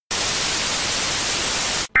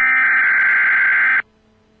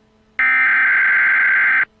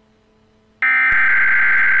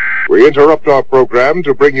We interrupt our program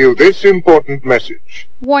to bring you this important message.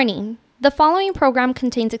 Warning. The following program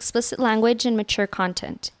contains explicit language and mature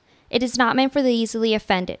content. It is not meant for the easily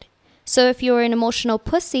offended. So if you are an emotional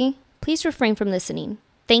pussy, please refrain from listening.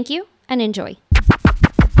 Thank you and enjoy.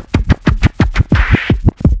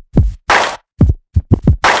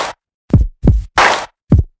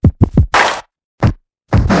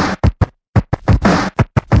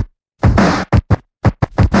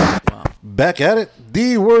 Back at it,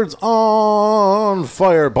 the Words on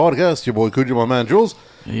Fire podcast. Your boy Cujo, my man Jules.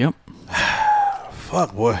 Yep.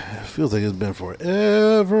 Fuck, boy. It feels like it's been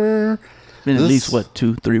forever. Been at least,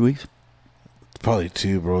 2-3 weeks? Probably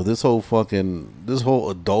 2, bro. This whole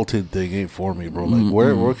adulting thing ain't for me, bro. Like,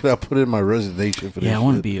 where can I put in my resignation for this I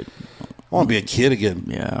want to be I want to be a kid again.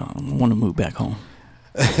 Yeah, I want to move back home.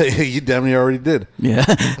 You damn near already did. Yeah.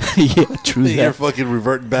 Yeah, true that. You're fucking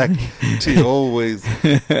reverting back to your old ways.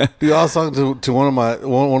 Dude, I was talking to one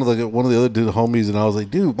of the other dude homies, and I was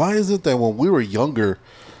like, dude, why is it that when we were younger,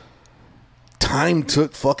 time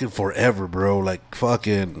took fucking forever, bro? Like,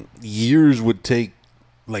 fucking years would take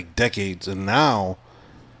like decades, and now,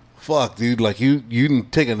 fuck, dude, like you can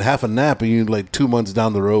take half a nap and you're like 2 months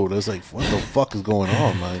down the road. It's like, what the fuck is going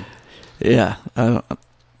on, man? Yeah.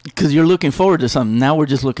 Because you're looking forward to something. Now we're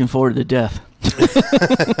just looking forward to death.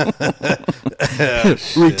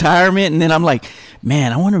 Retirement. And then I'm like,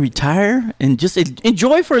 man, I want to retire and just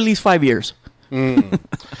enjoy for at least 5 years.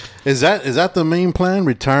 Is that the main plan?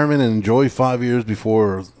 Retirement and enjoy 5 years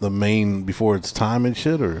before it's time and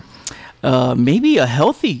shit? Or maybe a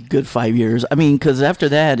healthy good 5 years. I mean, because after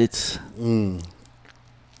that, it's... I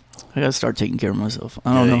got to start taking care of myself.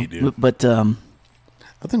 I don't know. You do. But...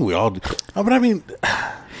 I think we all do. But I mean...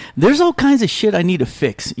 There's all kinds of shit I need to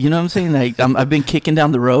fix. You know what I'm saying? Like I've been kicking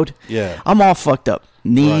down the road. Yeah. I'm all fucked up.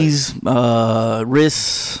 Knees, right.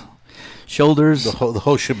 Wrists, shoulders. The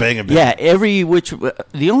whole shebang a bit. Yeah, I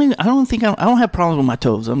don't have problems with my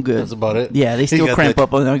toes. I'm good. That's about it. Yeah, they still cramp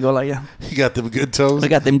up and I go like, yeah. You got them good toes? I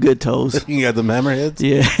got them good toes. You got them hammerheads?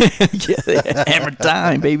 Yeah. Yeah, hammer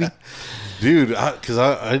time, baby. Dude, because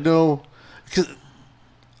I know... Because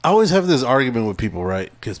I always have this argument with people,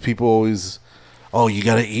 right? Because people always... Oh, you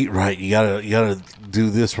gotta eat right. You gotta do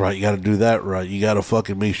this right. You gotta do that right. You gotta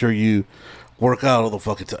fucking make sure you work out all the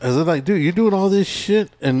fucking time. Is it like, dude, you're doing all this shit,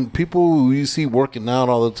 and people who you see working out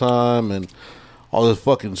all the time and all this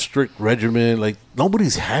fucking strict regimen, like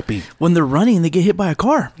nobody's happy when they're running. They get hit by a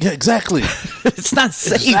car. Yeah, exactly. It's not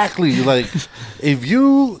safe. Exactly. Like if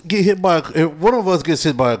you get hit if one of us gets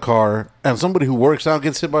hit by a car and somebody who works out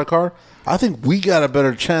gets hit by a car, I think we got a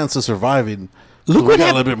better chance of surviving. Look what got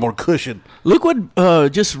a little bit more cushion. Look what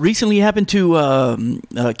just recently happened to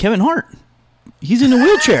Kevin Hart. He's in a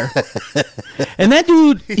wheelchair. And that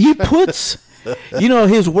dude, he puts,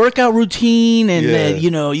 his workout routine and,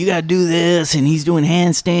 you got to do this. And he's doing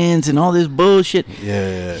handstands and all this bullshit.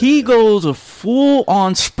 Yeah. He goes a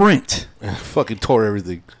full-on sprint. Fucking tore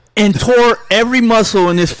everything. And tore every muscle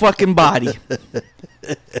in his fucking body.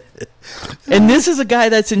 And this is a guy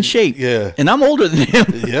that's in shape. Yeah. And I'm older than him.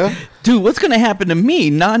 Yeah. Dude, what's going to happen to me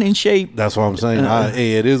not in shape? That's what I'm saying.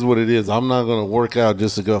 Hey, it is what it is. I'm not going to work out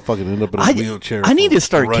just to go fucking end up in a wheelchair. I need to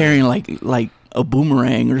start carrying like a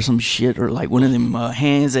boomerang or some shit, or like one of them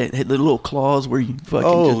hands that had the little claws where you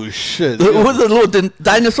fucking shit. With the little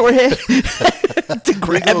dinosaur head to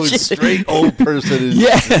grab shit. Straight old person.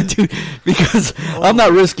 Yeah, dude, because I'm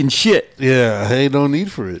not risking shit. Yeah, hey, no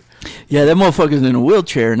need for it. Yeah, that motherfucker's in a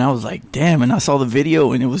wheelchair, and I was like, damn, and I saw the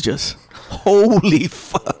video, and it was just, holy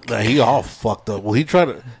fuck. Nah, he all fucked up. Well, he tried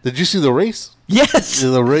to... Did you see the race? Yes.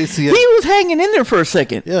 The race he was hanging in there for a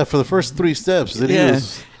second. Yeah, for the first 3 steps.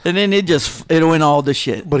 And then it went all to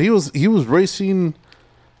shit. But he was racing...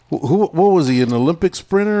 What was he, an Olympic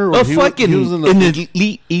sprinter? Or he was an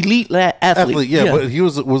elite athlete. Yeah, but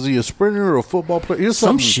was he a sprinter or a football player?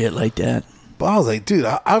 Some shit like that. But I was like, dude,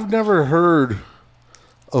 I've never heard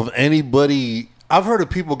of anybody. I've heard of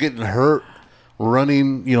people getting hurt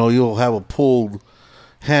running. You'll have a pulled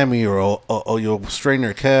hammy or you'll strain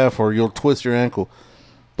your calf or you'll twist your ankle.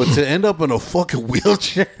 But to end up in a fucking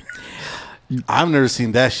wheelchair, I've never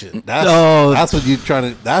seen that shit. That's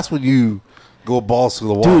when you go balls to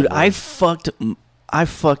the wall. Dude, bro. I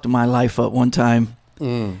fucked my life up one time.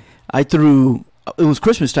 I threw. It was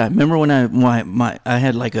Christmas time. Remember when I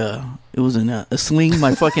had like it was in a sling.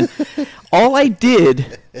 My fucking all I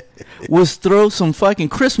did was throw some fucking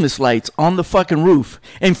Christmas lights on the fucking roof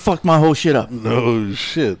and fuck my whole shit up. No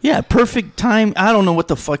shit. Yeah, perfect time. I don't know what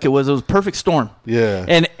the fuck it was. It was a perfect storm. Yeah.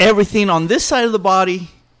 And everything on this side of the body,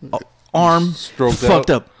 arm, fucked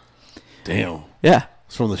up. Damn. Yeah.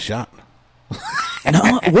 It's from the shot.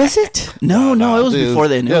 No, was it? No, it was before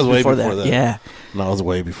then. It was way before that. Yeah. No, it was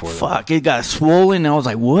way before that. Fuck, it got swollen. I was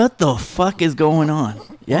like, what the fuck is going on?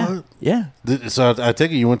 Yeah. What? Yeah. So I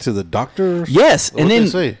take it you went to the doctor? Yes. What'd And then they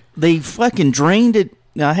say? they fucking drained it.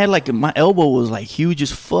 I had like, my elbow was like huge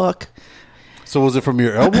as fuck. So was it from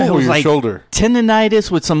your elbow or your like shoulder? Tendonitis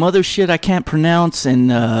with some other shit I can't pronounce, and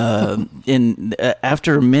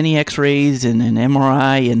after many X-rays and an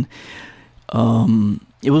MRI, and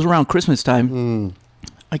it was around Christmas time.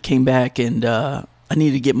 I came back and I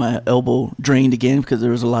needed to get my elbow drained again because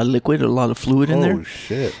there was a lot of liquid, a lot of fluid in there. Oh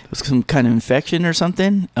shit! It was some kind of infection or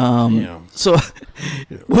something. Damn. So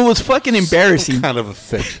what was fucking embarrassing? Some kind of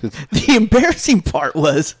infection. The embarrassing part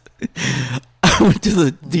was I went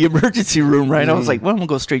to the emergency room, right? I was like, well, I'm going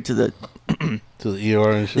to go straight to the To the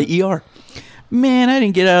ER and shit? the ER. Man, I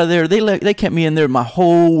didn't get out of there. They kept me in there my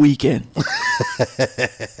whole weekend.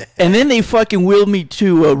 And then they fucking wheeled me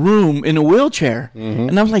to a room in a wheelchair.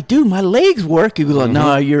 And I was like, dude, my legs work. He was like,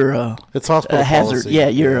 no, you're It's hospital a hazard. policy. Yeah,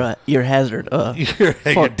 you're a hazard.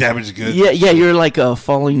 You're damaged goods. Yeah, you're like a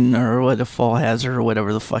falling or a fall hazard or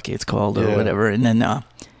whatever the fuck it's called or whatever. And then as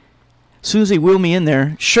soon as they wheeled me in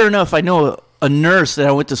there, sure enough, I know a nurse that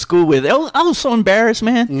I went to school with. I was so embarrassed,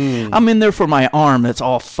 man. I'm in there for my arm that's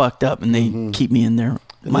all fucked up, and they keep me in there.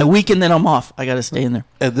 My weekend, then I'm off. I got to stay in there.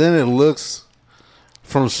 And then it looks,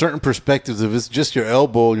 from certain perspectives, if it's just your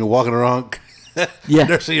elbow and you're walking around, Yeah.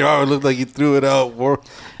 nursing your arm, it looked like you threw it out or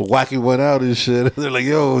whacking one out and shit. They're like,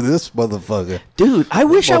 yo, this motherfucker. Dude, I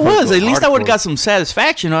wish I Motherfucker was. go At least I would hardcore. have got some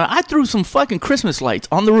satisfaction. I threw some fucking Christmas lights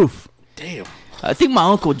on the roof. Damn. I think my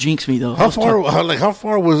uncle jinxed me, though. How far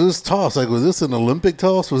was this toss? Like, was this an Olympic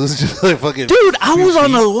toss? Was this just like fucking? Dude, I few was on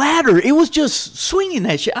feet? a ladder. It was just swinging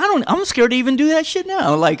that shit. I'm scared to even do that shit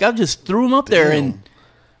now. Like, I just threw them up there and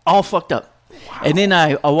all fucked up. Wow. And then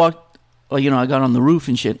I walked, I got on the roof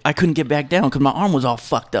and shit. I couldn't get back down because my arm was all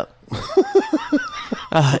fucked up.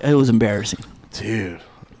 It was embarrassing. Dude,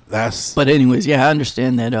 that's. But anyways, yeah, I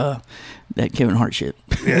understand that Kevin Hart shit.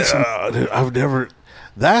 Yeah, dude, I've never.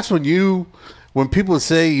 That's when people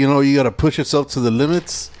say, you got to push yourself to the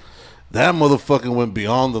limits. That motherfucker went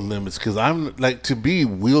beyond the limits because I'm like to be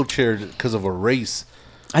wheelchaired because of a race.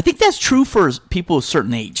 I think that's true for people a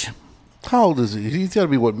certain age. How old is he? He's got to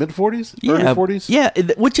be what, mid 40s, early 40s? Yeah,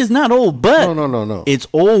 which is not old, but No. it's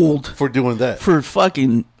old For doing that, for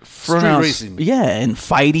fucking street racing. Yeah, and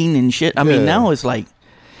fighting and shit. I mean, now it's like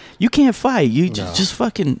you can't fight. You just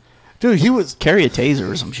fucking dude. He was carry a taser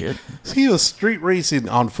or some shit. street racing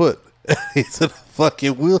on foot. He's in a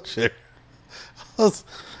fucking wheelchair.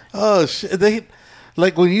 Oh shit! They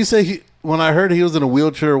like when you say when I heard he was in a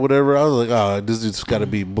wheelchair or whatever, I was like, oh, this dude's got to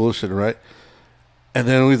be bullshit, right? And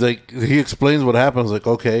then he explains what happened. I was like,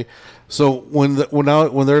 okay. So when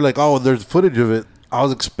they're like, oh, there's footage of it, I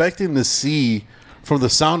was expecting to see from the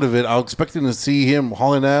sound of it, I was expecting to see him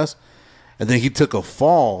hauling ass, and then he took a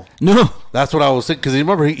fall. No, That's what I was thinking because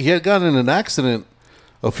remember he had gotten in an accident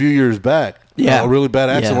a few years back. Yeah. A really bad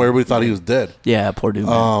accident Yeah. where everybody thought he was dead. yeah, poor dude.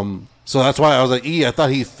 Man. So that's why I was like, I thought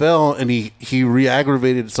he fell and he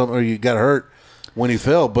re-aggravated something or he got hurt when he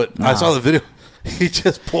fell. But I saw the video. He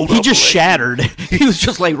just pulled up. He just shattered. He was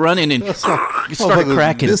just like running and started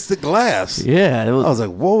cracking. Missed the glass. Yeah, I was like,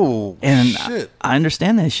 whoa, and shit. I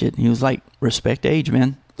understand that shit. He was like, respect age,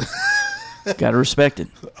 man. Gotta respect it.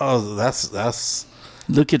 Oh, that's.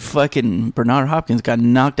 Look at fucking Bernard Hopkins got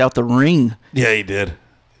knocked out the ring. Yeah, he did.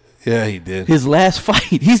 Yeah, he did. His last fight.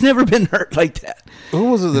 He's never been hurt like that. Who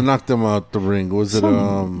was it that knocked him out the ring? Was it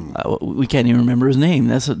We can't even remember his name.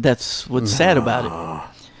 That's what's sad about it.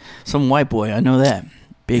 Some white boy. I know that.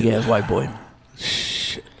 Big ass white boy.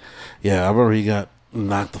 Shit. Yeah, I remember he got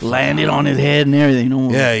knocked the fuck Landed out. on his head and everything.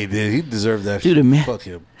 No, Yeah, he did. He deserved that Dude, shit. man. Fuck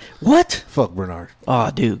him. What? Fuck Bernard.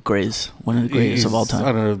 Oh, dude, greatest. One of the greatest of all time.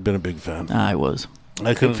 I've never been a big fan. I was.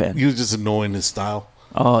 I couldn't. fan. He was just annoying his style.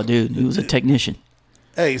 Oh, dude, he was a technician.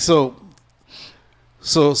 Hey, so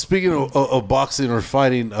speaking of boxing or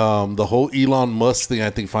fighting, the whole Elon Musk thing I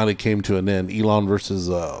think finally came to an end. Elon versus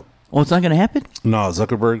Oh, it's not gonna happen?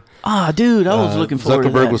 Zuckerberg. Ah, dude, I was looking forward to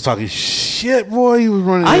Zuckerberg that. was talking shit, boy. He was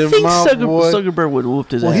running. I his think mouth, boy. Zuckerberg would have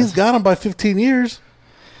whooped his Well, ass. he's got him by 15 years.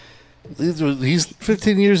 He's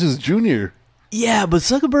 15 years his junior. Yeah, but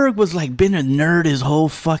Zuckerberg was like been a nerd his whole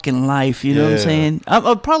fucking life. You know what I'm Yeah. saying?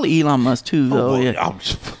 Probably Elon Musk too, though. Yeah.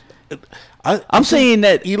 I'm saying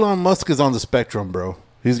that Elon Musk is on the spectrum, bro.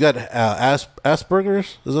 He's got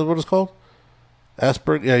Asperger's. Is that what it's called?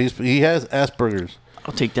 Asperger. Yeah, he has Asperger's.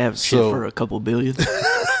 I'll take that shit for a couple billion.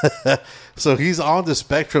 So he's on the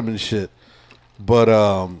spectrum and shit. But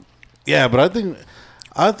yeah. But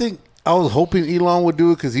I think I was hoping Elon would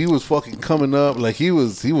do it because he was fucking coming up. Like he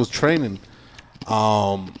was training.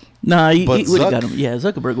 Nah, he But would have Zuck- got him. Yeah,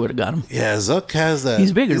 Zuckerberg would have got him. Yeah, Zuck has that.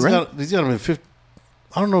 He's bigger, right? He's got him in 50.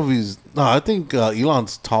 I don't know if he's. No, I think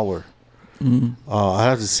Elon's taller. I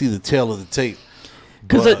have to see the tail of the tape.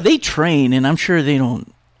 Because they train, and I'm sure they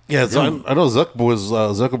don't. Yeah, so I know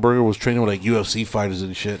Zuckerberg was training with like UFC fighters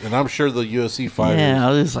and shit, and I'm sure the UFC fighters. Yeah,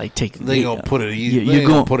 I was like, they gonna put it. You're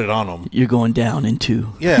gonna put it on them. You're going down in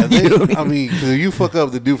two. Yeah, I mean, cause if you fuck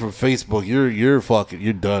up the dude from Facebook,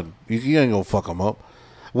 you're done. You ain't gonna fuck him up.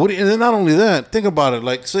 And then not only that, think about it.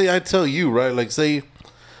 Like, say I tell you, right? Like, say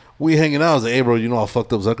we hanging out, I was like, hey, bro, you know I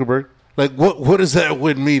fucked up Zuckerberg. Like, what is that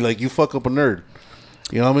with me? Like, you fuck up a nerd.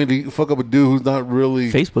 You know what I mean? You fuck up a dude who's not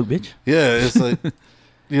really Facebook, bitch. Yeah, it's like.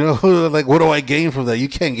 You know, like, what do I gain from that? You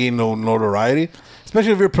can't gain no notoriety,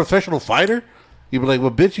 especially if you're a professional fighter. You'd be like, well,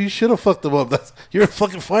 bitch, you should have fucked him up. You're a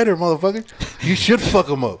fucking fighter, motherfucker. You should fuck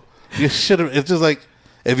him up. You should have. It's just like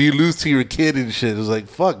if you lose to your kid and shit. It's like,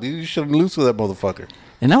 fuck, dude, you shouldn't lose to that motherfucker.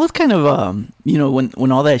 And that was kind of,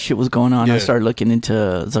 when all that shit was going on, Yeah. I started looking into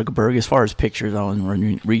Zuckerberg as far as pictures. I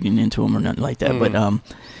wasn't reading into him or nothing like that, but I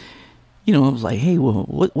was like, hey, well,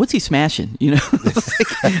 what's he smashing?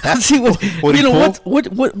 Let's see what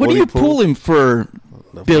are you pulling for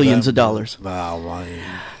billions of dollars? Nah,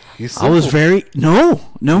 man. I was very no,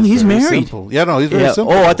 he's married. Simple. Yeah, no, he's very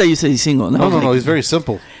simple. Oh, I thought you said he's single. No, he's very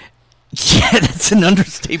simple. Yeah, that's an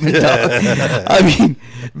understatement, dog. I mean,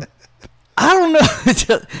 I don't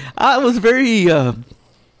know. I was very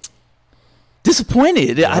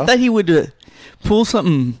disappointed. Yeah. I thought he would pull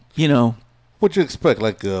something, What'd you expect?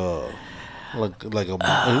 Like you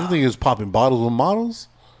think he was popping bottles with models?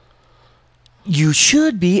 You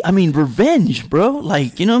should be. I mean, revenge, bro.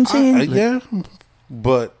 Like, you know what I'm saying? Yeah,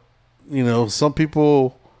 but some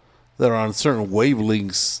people that are on certain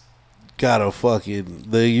wavelengths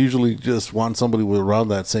they usually just want somebody with around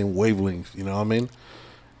that same wavelength. You know what I mean?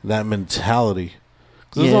 That mentality.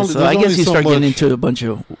 Yeah, so I guess you start getting into a bunch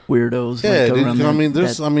of weirdos. Yeah, like, dude,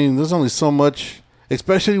 there's only so much.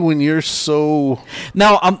 Especially when you're so.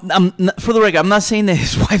 Now, I'm for the record, I'm not saying that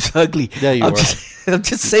his wife's ugly. Yeah, you are. I'm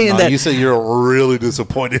just saying that you say you're really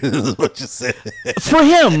disappointed. Is what you said. For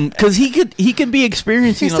him, because he could be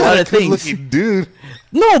experiencing a lot of things. He's not a good-looking dude.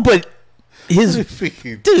 No, but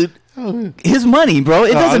dude. His money, bro.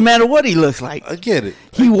 It doesn't matter what he looks like. I get it.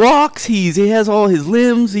 He walks. He has all his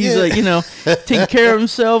limbs. He's taking care of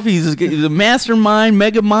himself. He's a mastermind,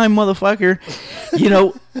 mega mind motherfucker.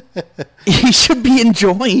 He should be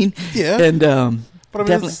enjoying. Yeah. And but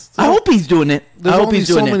definitely, I hope he's doing it. There's only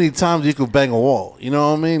so many times you could bang a wall. You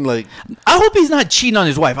know what I mean? Like, I hope he's not cheating on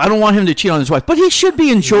his wife. I don't want him to cheat on his wife, but he should be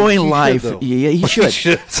enjoying life. Yeah, he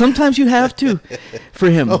should. Sometimes you have to, for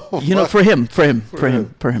him. For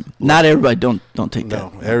him. Not everybody. Don't take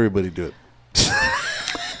that. No, everybody do it.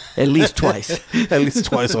 At least twice. At least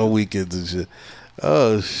twice on weekends and shit.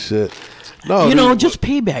 Oh shit. No, just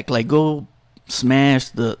payback. Like, go smash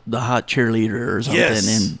the hot cheerleader or something.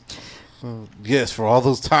 Yes. Yes, for all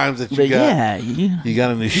those times that you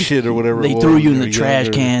got in the shit or whatever. They threw you in the trash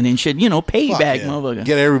can and shit. Payback, motherfucker.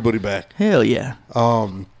 Get everybody back. Hell yeah.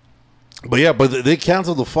 But they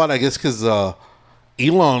canceled the fight, I guess, because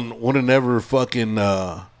Elon would have never fucking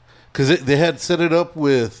because they had set it up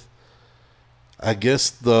with, I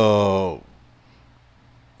guess the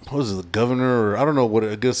governor, or I don't know what.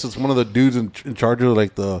 I guess it's one of the dudes in charge of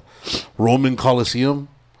like the Roman Coliseum.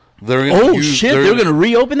 They're going to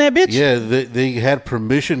reopen that bitch? Yeah, they had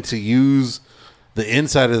permission to use the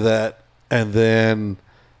inside of that, and then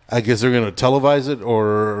I guess they're going to televise it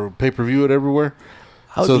or pay-per-view it everywhere.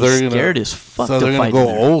 I would be scared as fuck. So they're going to go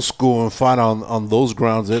old school and fight on those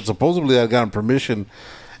grounds. Supposedly I got permission,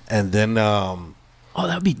 and then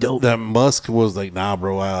that'd be dope. That Musk was like, nah,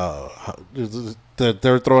 bro.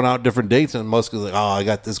 They're throwing out different dates, and Musk is like, "Oh, I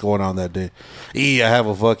got this going on that day. I have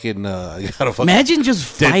a fucking, imagine just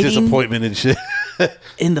fighting disappointment and shit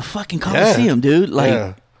in the fucking Coliseum, dude.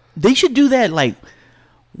 Like, they should do that like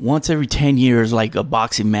once every 10 years, like a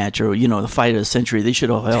boxing match or the fight of the century. They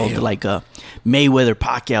should have held like a Mayweather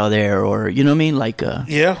Pacquiao there, or you know what I mean, like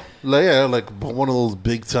like one of those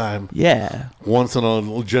big time, once in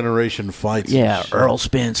a generation fights. Yeah, Earl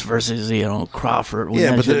Spence versus Crawford.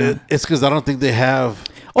 But it's because I don't think they have.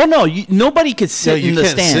 Oh no, nobody could sit in the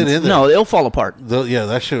stands. Sit in there. No, they'll fall apart.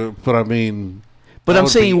 That should. But I mean. But I'm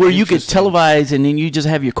saying where you could televise and then you just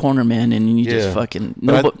have your cornerman and you just fucking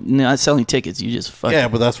not selling tickets. You just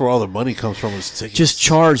fucking but that's where all the money comes from is tickets. Just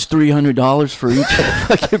charge $300 for each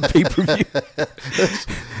fucking pay per view.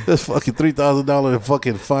 That's fucking $3,000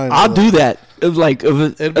 fucking fine. I'll do that. If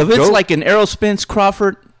it's like an Errol Spence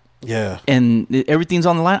Crawford Yeah. and everything's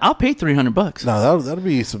on the line, I'll pay $300. No, that'll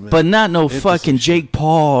be some. But not no fucking Jake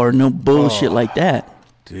Paul or no bullshit like that.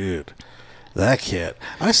 Dude, that cat.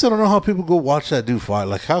 I still don't know how people go watch that dude fight.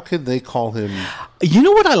 Like, how can they call him? You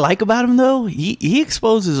know what I like about him though? He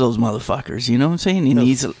exposes those motherfuckers. You know what I'm saying?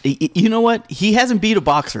 And you know what? He hasn't beat a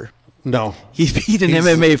boxer. No, He's beaten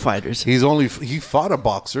MMA fighters. he fought a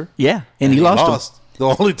boxer. Yeah, and he lost him.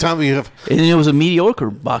 The only time he have. And it was a mediocre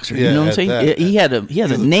boxer. Yeah, you know what I'm saying? He has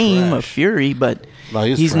a name trash. of Fury, but No,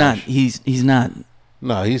 he's not. trash. He's not.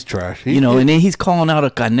 No, he's trash. And then he's calling out a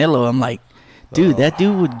Canelo. I'm like, dude, that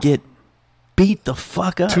dude would get beat the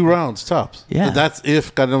fuck up. 2 rounds tops. Yeah. That's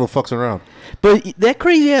if Canelo fucks around. But that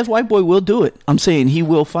crazy ass white boy will do it. I'm saying he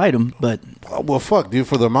will fight him, but Well, fuck, dude.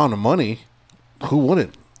 For the amount of money, who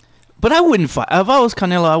wouldn't? I wouldn't fight. If I was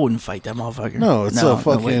Canelo, I wouldn't fight that motherfucker. No, it's a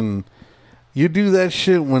fucking. way. You do that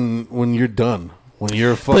shit when you're done. When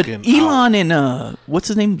you're But fucking. Elon and what's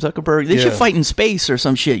his name, Zuckerberg, they should Yeah. fight in space or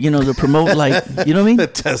some shit. To promote like, you know what I mean?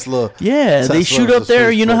 Tesla. Yeah, they Tesla shoot is up a there.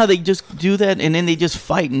 space You know force. how they just do that, and then they just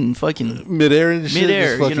fight in fucking Midair and shit.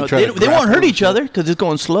 midair. just fucking try to They won't hurt grapple each other because it's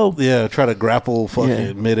going slow. Yeah, try to grapple fucking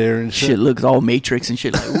Yeah. midair and shit. Shit looks all Matrix and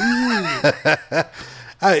shit. Like, ooh.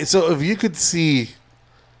 All right, so if you could see,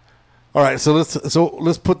 all right, so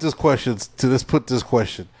let's put this question.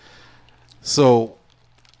 So,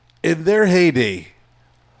 in their heyday,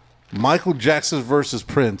 Michael Jackson versus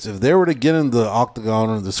Prince. If they were to get in the octagon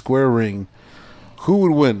or the square ring, who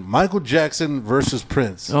would win? Michael Jackson versus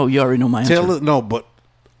Prince. Oh, you already know my answer. No, but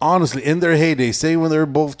honestly, in their heyday, say when they're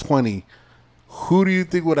both 20, who do you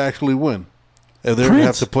think would actually win? If they were to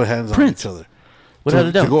have to put hands on each other. Without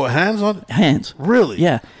a doubt. To go hands on? Hands. Really?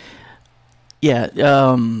 Yeah. Yeah.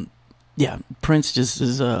 Yeah. Prince just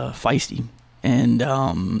is feisty. And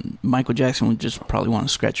Michael Jackson would just probably want to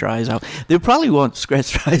scratch your eyes out. They probably want to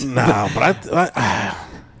scratch your eyes out. Nah, but I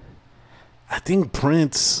think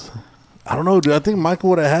Prince. I don't know, dude. I think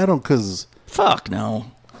Michael would have had him because Fuck no.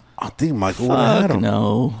 I think Michael would have had Fuck him.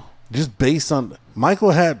 no. Just based on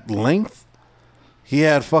Michael had length, he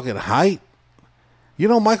had fucking height.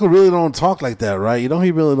 Michael really don't talk like that, right? He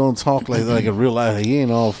really don't talk like that, like in real life. He ain't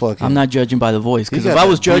all fucking. I'm not judging by the voice. Because He if got I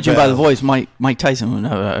was that judging deep by the ass. voice, Mike Tyson would.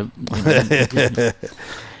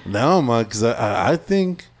 No, man, because I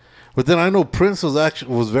think, but then I know Prince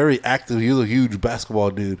was very active. He was a huge basketball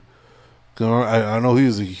dude. I know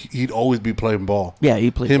he'd always be playing ball. Yeah, he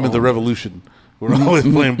played Him ball. and the Revolution were always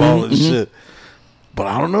playing ball and shit. But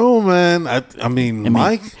I don't know, man. I mean,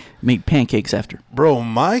 Mike, Make pancakes after. bro,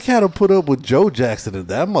 Mike had to put up with Joe Jackson and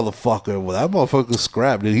that motherfucker. Well, that motherfucker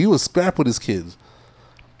scrapped. Dude, he was scrapped with his kids.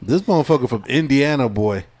 This motherfucker from Indiana,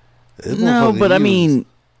 boy. This No, motherfucker, but he I was- mean,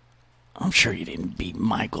 I'm sure you didn't beat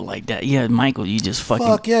Michael like that. Yeah, Michael, you just fucking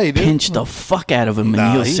Fuck yeah, he did. pinch the fuck out of him Nah,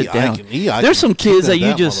 and he'll he- sit I down. can- he- I There's can some kids that kick you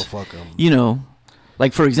that just, motherfucker.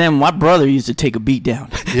 like for example, my brother used to take a beat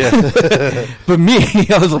down. Yeah. But me,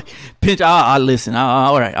 I was like, pinch. I listen.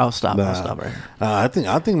 All right, I'll stop. I'll stop right here. I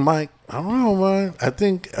think Mike. I don't know, man. I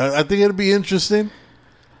think it'll be interesting.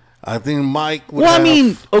 I think Mike. Would Well, I have,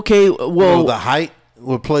 mean, okay. Well, the height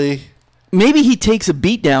would play. maybe he takes a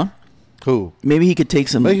beat down. Who? Maybe he could take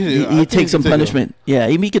some. Maybe he- I He think take he some could take punishment. Yeah,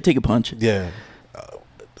 maybe he could take a punch. Yeah.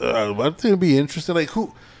 I think it'd be interesting. Like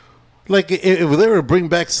who? Like if they were to bring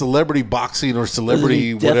back celebrity boxing or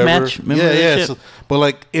celebrity Death whatever. match? Remember that yeah. shit? So, but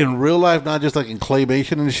like in real life, not just like in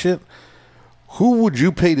claymation and shit. Who would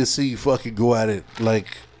you pay to see fucking go at it? Like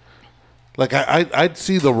I'd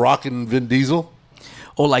see The Rock and Vin Diesel.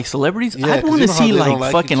 Oh, like celebrities? Yeah, I'd 'cause want you to know how see they like don't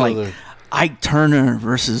like fucking each like other. Ike Turner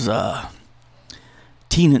versus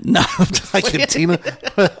Tina. No, Like in Tina,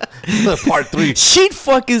 part 3. she'd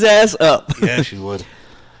fuck his ass up. Yeah, she would.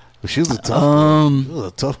 But she was a tough. She was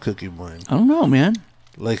a tough cookie, man. I don't know, man.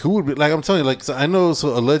 Like who would be? Like I'm telling you, like so I know.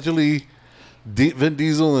 So allegedly, Vin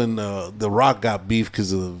Diesel and The Rock got beef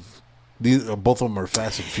because of both of them are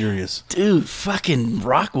Fast and Furious. Dude, fucking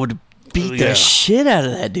Rock would beat Yeah. the shit out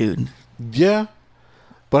of that dude. Yeah,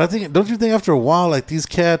 but I think don't you think after a while, like these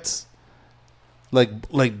cats, like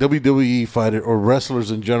WWE fighter or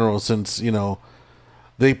wrestlers in general, since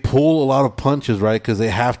they pull a lot of punches, right? Because they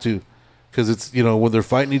have to, because it's when they're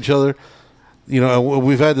fighting each other.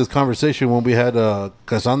 We've had this conversation when we had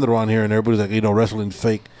Cassandra on here, and everybody's like, wrestling's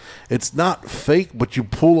fake. It's not fake, but you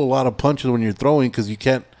pull a lot of punches when you're throwing because you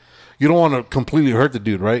don't want to completely hurt the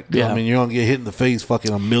dude, right? Yeah. I mean, you're going to get hit in the face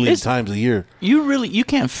fucking a million times a year. You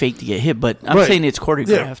can't fake to get hit, but I'm Right. saying it's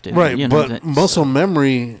choreographed. Yeah, right, but that's- muscle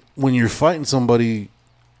memory, when you're fighting somebody,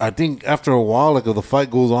 I think after a while, like if the fight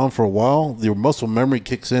goes on for a while, your muscle memory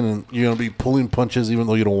kicks in and you're going to be pulling punches even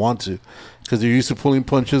though you don't want to. Because you're used to pulling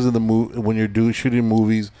punches in the when you're shooting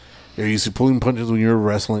movies, They're used to pulling punches when you're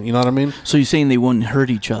wrestling. You know what I mean? So you're saying they wouldn't hurt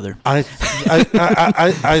each other? I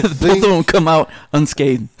Both think of them come out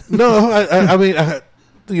unscathed. no. I mean,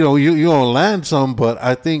 you gonna land some, but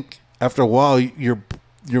I think after a while, your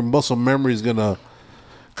muscle memory is gonna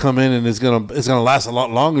come in, and it's gonna last a lot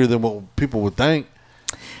longer than what people would think.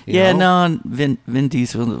 You know? No, Vin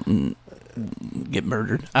Diesel get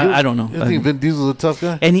murdered. I don't know. You think Vin Diesel's a tough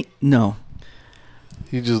guy? No.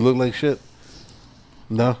 He just looked like shit.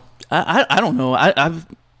 No. I don't know. I've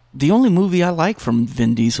the only movie I like from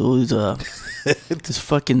Vin Diesel is this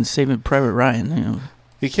fucking Saving Private Ryan. You know.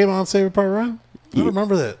 He came on Saving Private Ryan. I don't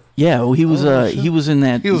remember that. Yeah, well, he was in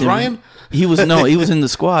that. He was Ryan. He was in the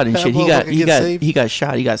squad and shit. He got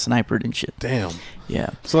shot. He got sniped and shit. Damn.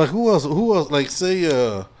 Yeah. So like, who else? Like, say,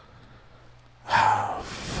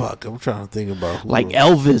 fuck. I'm trying to think about like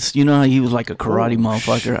else. Elvis. You know how he was like a karate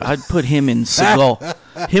motherfucker. Shit. I'd put him in Seagal.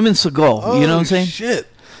 You know what I'm saying? Shit.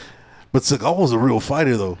 But Seagal was a real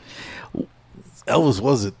fighter, though. Elvis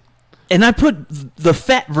wasn't. And I put the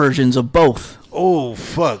fat versions of both. Oh,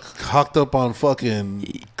 fuck. Hocked up on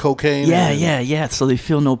fucking cocaine. Yeah. So they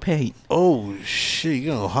feel no pain. Oh, shit.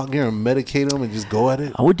 You're going to medicate them and just go at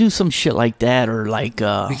it? I would do some shit like that, or like...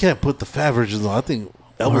 you can't put the fat versions on. I think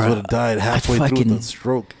Elvis would have died halfway through with the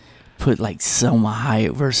stroke. Put like Selma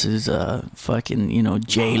Hayek versus fucking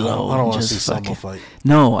J-Lo. I don't want to see Selma fight.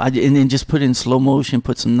 No, and then just put in slow motion,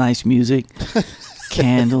 put some nice music,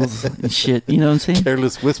 candles and shit. You know what I'm saying?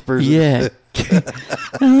 Careless whispers. Yeah.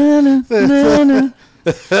 Na na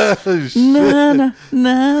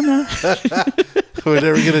na na. We're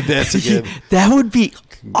never gonna dance again. That would be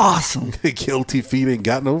awesome. Guilty feet ain't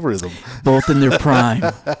gotten over them. Both in their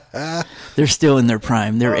prime. They're still in their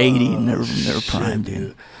prime. They're 80 in their prime,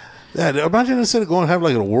 dude. Yeah, imagine instead of going to have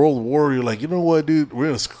like a world war, you're like, you know what, dude? We're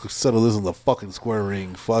gonna settle this in the fucking square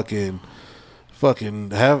ring. Fucking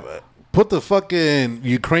have put the fucking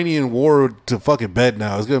Ukrainian war to fucking bed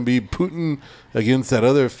now. It's gonna be Putin against that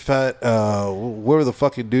other fat whoever the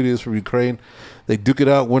fucking dude is from Ukraine. They duke it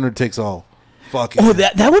out. Winner takes all. Fucking. Oh,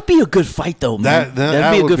 that would be a good fight though, man.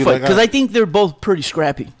 That'd be a good fight because I think they're both pretty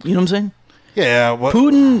scrappy. You know what I'm saying? Yeah,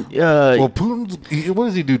 Putin. Putin. What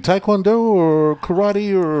does he do? Taekwondo or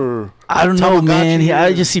karate or? I don't know, man.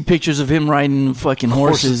 I just see pictures of him riding fucking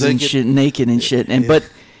horses and shit, naked and shit. And but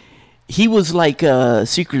he was like a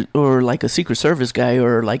secret service guy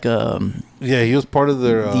or like he was part of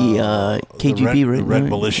their KGB, the Red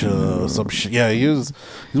Militia, some shit. Yeah, he's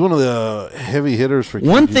one of the heavy hitters for.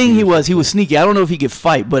 One KGB. thing he was sneaky. I don't know if he could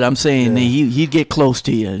fight, but I'm saying he'd get close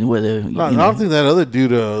to you. And whether I don't think that other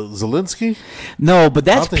dude Zelensky. No, but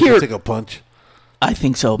that's pure. pure. Take a punch. I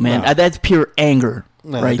think so, man. That's pure anger,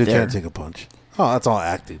 right there. Can't take a punch. Oh, that's all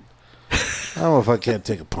acting. I don't know if I can't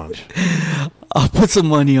take a punch. I'll put some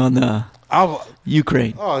money on the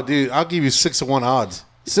Ukraine. Oh, dude, I'll give you 6-1 odds.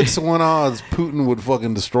 6-1 odds. Putin would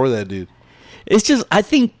fucking destroy that dude. It's just, I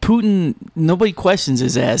think Putin, nobody questions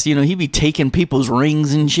his ass. You know, he'd be taking people's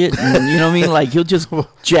rings and shit. And, you know what I mean? Like, he'll just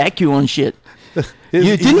jack you on shit.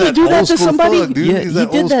 Didn't he do that to somebody? He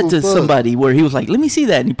did that to somebody where he was like, let me see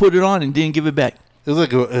that. And he put it on and didn't give it back. It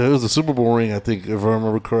was a Super Bowl ring, I think, if I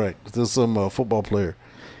remember correct. There's some football player.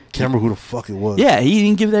 Can't remember who the fuck it was. Yeah, he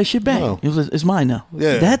didn't give that shit back. No. It's mine now.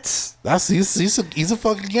 Yeah, he's a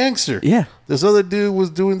fucking gangster. Yeah, this other dude was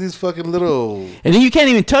doing these fucking little, and then you can't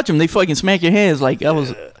even touch him. They fucking smack your hands. Like I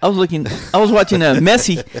was watching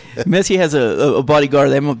Messi. Messi has a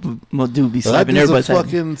bodyguard that dude be slapping everybody's head.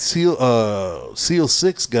 Fucking SEAL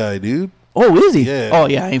 6 guy, dude. Oh, is he? Yeah. Oh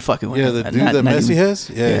yeah, I ain't fucking with him. Yeah, the dude that Messi has.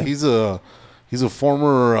 Yeah, he's a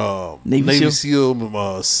former Navy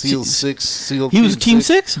SEAL, SEAL 6, SEAL. He was Team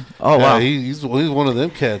 6? Oh, wow. He's one of them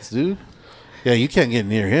cats, dude. Yeah, you can't get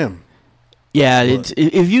near him. Yeah,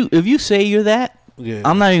 if you say you're that,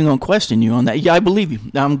 I'm not even going to question you on that. Yeah, I believe you.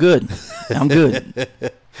 I'm good.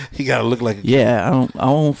 He got to look like I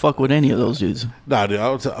won't fuck with any of those dudes. Nah, dude,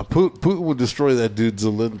 Putin would destroy that dude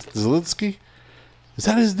Zelensky. Is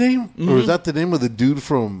that his name? Mm-hmm. Or is that the name of the dude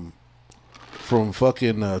from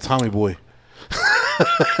fucking Tommy Boy?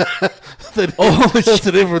 That's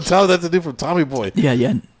the name from Tommy. That's the name from Tommy Boy.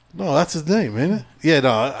 Yeah. No, that's his name, ain't it? Yeah,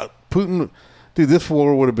 no, Putin. Dude, this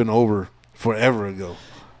war would have been over forever ago.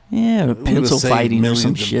 Yeah, pencil fighting or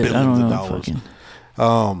some shit. I don't know. Fucking.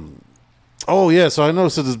 Oh yeah, so I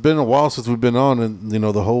noticed that it's been a while since we've been on, and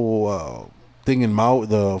the whole thing in Maui,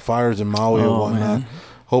 the fires in Maui and whatnot. Man.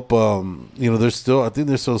 Hope there's still. I think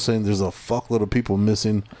they're still saying there's a fuckload of people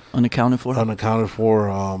missing, unaccounted for,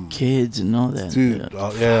 kids and all that. Dude,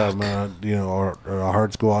 man. Our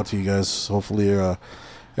hearts go out to you guys. Hopefully,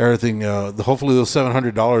 everything. Hopefully, those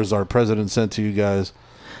 $700 our president sent to you guys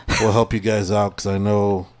will help you guys out, because I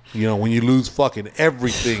know You know, when you lose fucking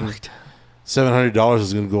everything, $700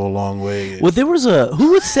 is going to go a long way. Well, there was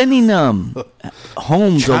who was sending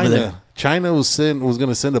homes over there? China was going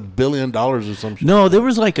to send $1 billion or some shit. No, there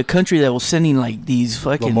was like a country that was sending like these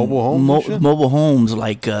fucking mobile homes, mobile homes,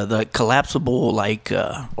 like the collapsible, like.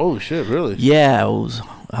 Oh shit! Really? Yeah, it was.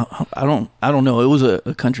 I don't know. It was a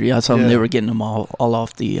country. I saw them. They were getting them all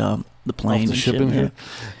off the plane, off the and shipping shit.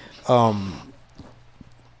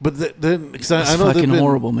 But then, because I know fucking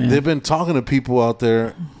horrible, man. They've been talking to people out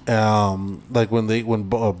there, like when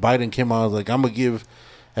Biden came out, I was like, I'm gonna give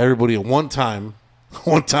everybody one time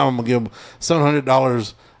I'm gonna give them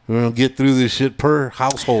 $700. We're gonna get through this shit per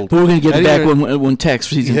household. But we're gonna get it back when tax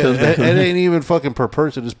season comes back. It ain't even fucking per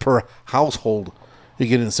person; it's per household. You're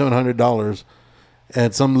getting $700.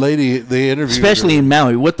 And some lady they interviewed, especially in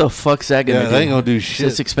Maui. What the fuck's that gonna do? They ain't gonna do shit.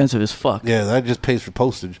 It's expensive as fuck. Yeah, that just pays for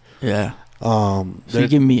postage. Yeah. So you're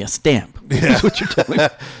giving me a stamp. Yeah. That's what you're telling me.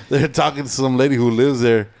 They're talking to some lady who lives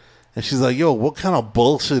there, and she's like, "Yo, what kind of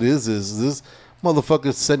bullshit is this? This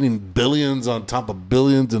motherfucker's sending billions on top of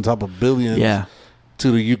billions on top of billions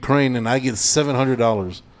to the Ukraine, and I get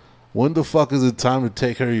 $700. When the fuck is it time to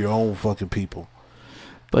take care of your own fucking people?"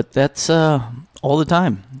 But that's all the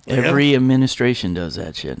time. Every administration does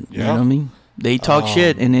that shit. You know what I mean? They talk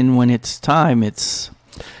shit, and then when it's time, it's...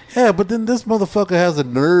 Yeah, but then this motherfucker has the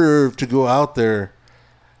nerve to go out there,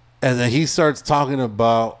 and then he starts talking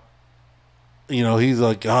about, you know, he's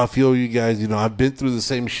like, I feel you guys, you know, I've been through the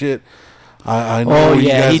same shit. I know you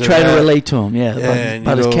guys he tried to relate to him,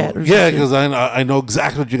 about his cat. Because I know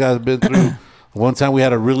exactly what you guys have been through. One time we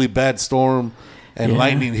had a really bad storm, and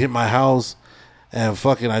lightning hit my house. And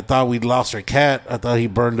fucking, I thought we'd lost our cat. I thought he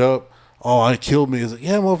burned up. Oh, it killed me. He's like,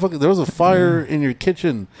 yeah, motherfucker, there was a fire in your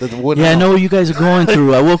kitchen. That went out. I know what you guys are going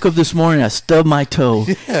through. I woke up this morning, I stubbed my toe.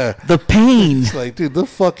 Yeah. The pain. It's like, dude, the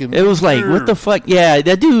fucking... It was like, what the fuck? Yeah,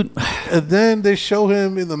 that dude... And then they show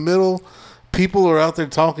him in the middle. People are out there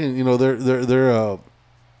talking. You know, they're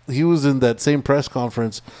he was in that same press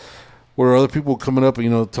conference where other people were coming up and, you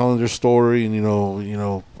know, telling their story and, you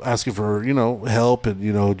know, asking for, you know, help and,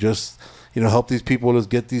 you know, just... You know, help these people. Let's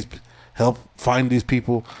get these, help find these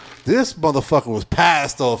people. This motherfucker was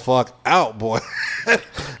passed the fuck out, boy.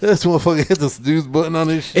 This motherfucker hit the snooze button on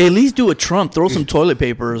this shit. Hey, at least do a Trump. Throw some toilet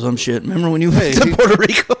paper or some shit. Remember when you went to Puerto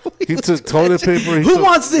Rico? He took toilet paper. Who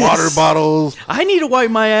wants this? Water bottles. I need to wipe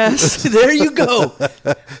my ass. There you go.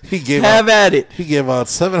 Have at it. He gave out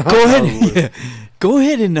 $700. Go ahead. Yeah. Go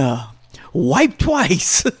ahead and wipe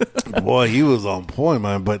twice. Boy, he was on point,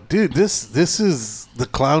 man. But dude, this is the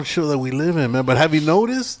clown show that we live in, man. But have you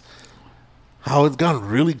noticed how it's gotten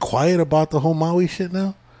really quiet about the whole Maui shit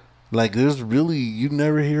now? Like, there's really, you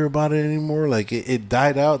never hear about it anymore. Like, it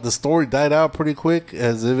died out. The story died out pretty quick,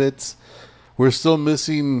 as if we're still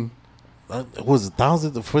missing, was it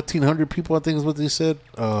 1,000 to 1,500 people, I think is what they said,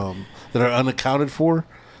 that are unaccounted for.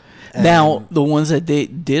 And now, the ones that they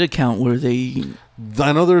did account, were they...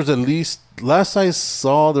 I know there's at least, last I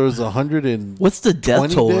saw, there was 100. What's the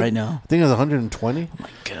death toll right now? I think it was 120. Oh, my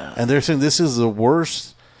God. And they're saying this is the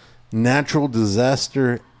worst natural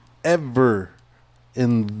disaster ever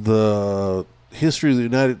in the history of the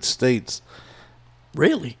United States.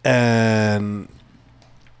 Really? And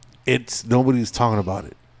nobody's talking about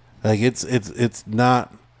it. Like, it's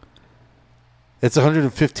not, it's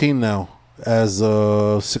 115 now as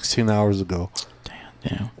 16 hours ago.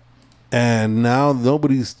 Damn. And now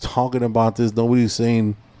nobody's talking about this. Nobody's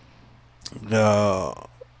saying,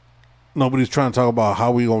 nobody's trying to talk about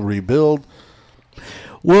how we going to rebuild.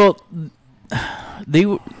 Well,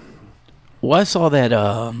 I saw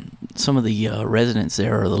that some of the residents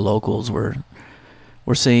there, or the locals, were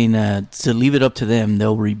saying to leave it up to them,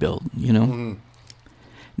 they'll rebuild, you know? Mm-hmm.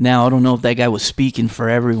 Now, I don't know if that guy was speaking for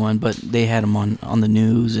everyone, but they had him on the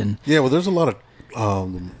news. And yeah, well, there's a lot of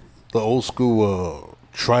the old school...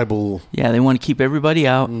 tribal. Yeah, they want to keep everybody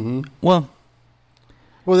out. Mm-hmm. Well,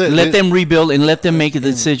 let them rebuild and let them make a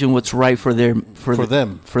decision what's right for them.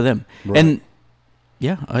 Right. And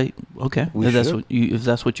yeah, if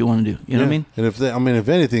that's what you want to do, you know what I mean. And if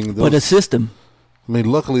anything, but a system. I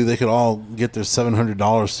mean, luckily they could all get their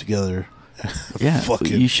 $700 together. Yeah,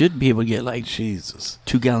 you should be able to get like 2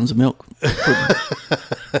 gallons of milk.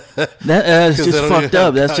 That's just fucked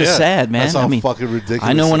up. That's just sad, man. That's fucking ridiculous.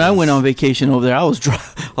 I know when I went on vacation over there, I was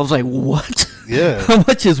like, what? Yeah. How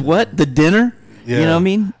much is what? The dinner? Yeah. You know what I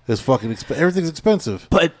mean? It's fucking everything's expensive.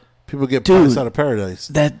 But people get pies out of paradise.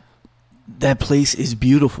 That place is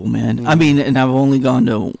beautiful, man. Mm-hmm. I mean, and I've only gone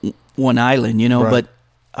to one island, you know, but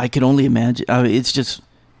I could only imagine.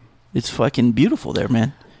 It's fucking beautiful there,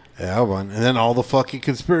 man. Yeah, man. And then all the fucking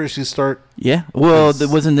conspiracies start. Yeah. Well,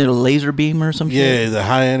 wasn't it a laser beam or something? Yeah, the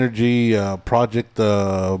high energy project,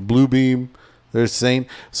 Blue Beam. They're saying.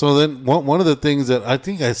 So then one of the things that I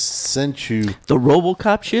think I sent you. The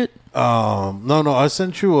RoboCop shit? No. I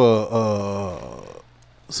sent you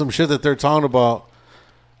some shit that they're talking about.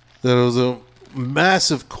 That it was a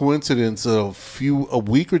massive coincidence a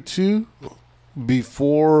week or two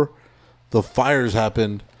before the fires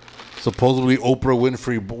happened. Supposedly Oprah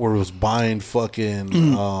Winfrey was buying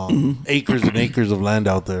fucking acres and acres of land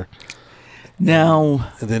out there.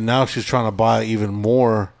 Now, And then now she's trying to buy even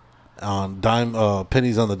more on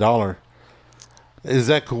pennies on the dollar. Is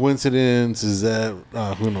that coincidence? Is that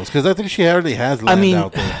who knows? Because I think she already has land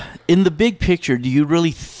out there. In the big picture, do you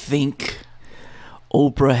really think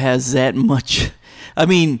Oprah has that much? I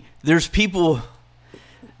mean, there's people,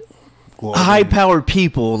 high-powered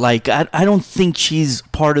people. Like I don't think she's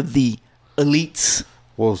part of the elites.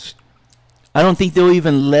 Well, I don't think they'll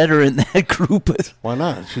even let her in that group. why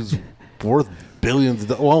not? She's worth billions.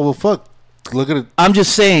 Well, fuck. Look at it. I'm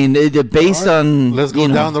just saying, based on. Let's go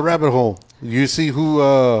down the rabbit hole. You see who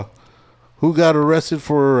got arrested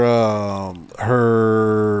for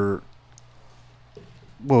her?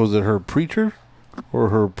 What was it? Her preacher or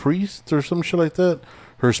her priest or some shit like that?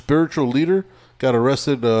 Her spiritual leader got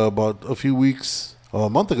arrested about a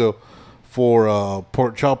month ago for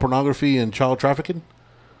child pornography and child trafficking.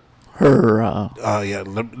 Her. Yeah.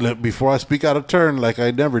 Before I speak out of turn, like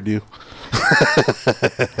I never do.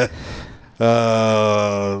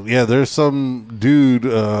 Yeah, there's some dude,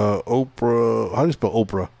 Oprah. How do you spell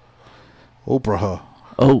Oprah? Oprah.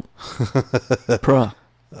 Oh. Pra.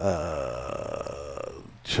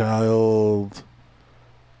 Child.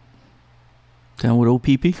 Down with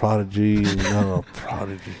OPP? Prodigy. No,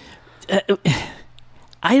 prodigy.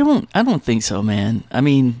 I don't think so, man. I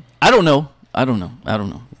mean, I don't know.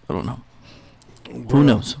 Who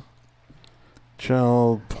knows?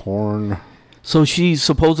 Child porn. So she's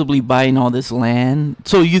supposedly buying all this land.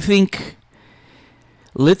 So you think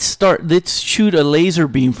let's shoot a laser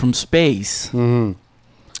beam from space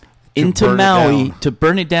into Maui to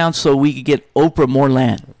burn it down so we could get Oprah more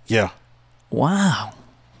land. Yeah. Wow.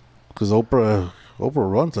 Because Oprah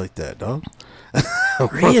runs like that, dog. Really?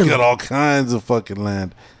 Oprah's got all kinds of fucking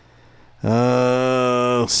land.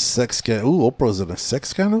 Sex scandal. Ooh, Oprah's in a sex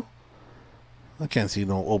scandal? I can't see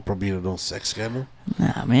no Oprah being in no sex scandal.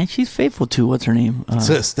 Nah, man, she's faithful to what's her name?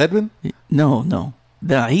 Stedman? No.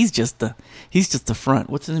 Nah, he's just the front.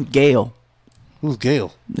 What's his name? Gail. Who's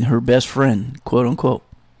Gail? Her best friend, quote unquote.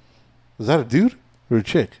 Is that a dude or a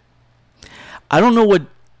chick? I don't know what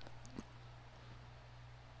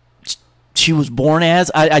she was born as.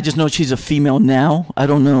 I just know she's a female now. I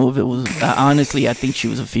don't know if it was. Honestly, I think she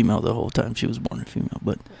was a female the whole time. She was born a female.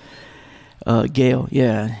 But Gail,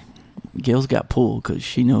 yeah. Gail's got pulled because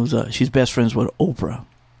she knows she's best friends with Oprah.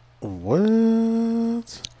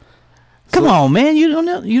 What? Come on, man! You didn't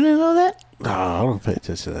know that? Nah, I don't pay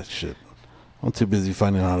attention to that shit. I'm too busy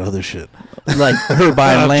finding out other shit. Like her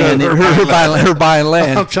buying land, her buying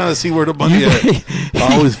land. I'm trying to see where the money is.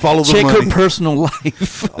 I always follow the money. Check her personal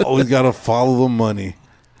life. Always gotta follow the money.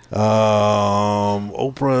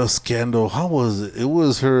 Oprah scandal. How was it? It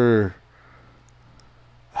was her.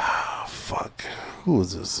 Fuck. Who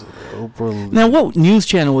was this? Oprah. Now, what news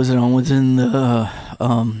channel was it on? Was it in the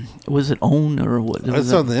was it OWN or what?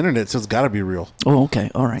 It's on the internet, so it's got to be real. Oh,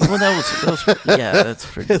 okay, all right. Well, that was yeah, that's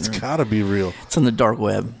pretty. It's got to be real. It's on the dark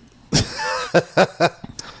web. It's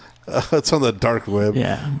on the dark web.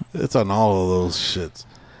 Yeah, it's on all of those shits.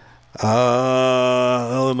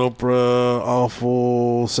 Ellen Oprah,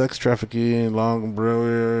 awful sex trafficking, long.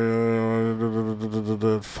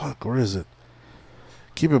 Fuck, where is it?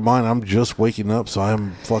 Keep in mind, I'm just waking up, so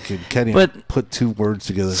I'm fucking can't even put two words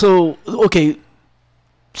together. So, okay.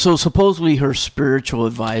 So, supposedly her spiritual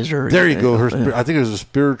advisor. There you go. I think it was a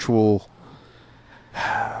spiritual.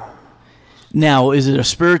 Now, is it a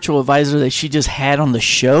spiritual advisor that she just had on the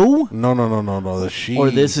show? No.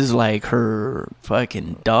 Or this is like her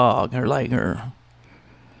fucking dog, her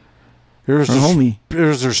homie.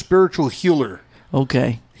 Here's her spiritual healer.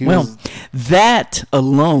 Okay. That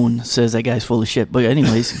alone says that guy's full of shit. But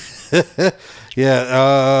anyways.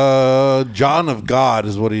 Yeah, John of God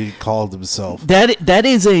is what he called himself.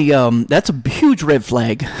 That's a huge red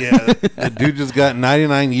flag. Yeah, the dude just got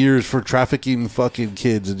 99 years for trafficking fucking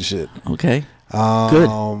kids and shit. Okay. Good.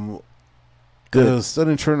 Good.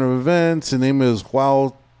 Stunning turn of events. His name is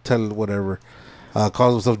Calls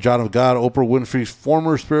himself John of God. Oprah Winfrey's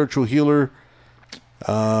former spiritual healer.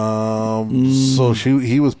 So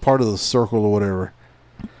he was part of the circle or whatever.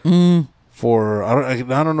 for I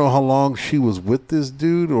don't know how long she was with this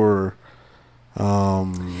dude or.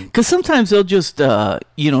 Because sometimes they'll just,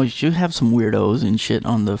 she'll have some weirdos and shit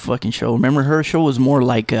on the fucking show. Remember, her show was more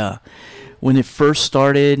like when it first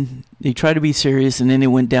started, they tried to be serious, and then they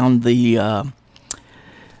went down the,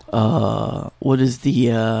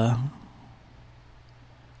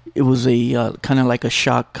 it was a kind of like a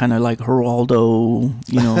shock, kind of like Geraldo,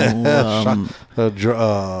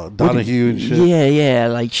 Donahue and shit. Yeah,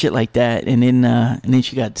 like shit like that. And then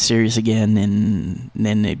she got serious again, and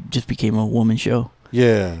then it just became a woman show.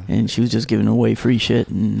 Yeah, and she was just giving away free shit.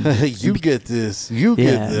 And you get this, you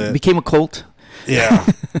get that. It became a cult. Yeah,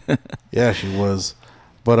 yeah, she was.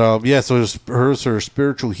 But so her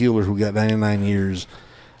spiritual healer who got 99 years.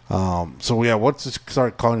 Once you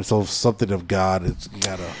start calling yourself something of God,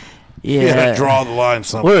 you gotta draw the line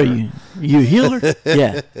somewhere. Where are you? You a healer?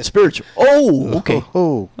 Yeah, spiritual. Oh, okay.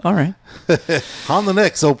 Oh, all right. On the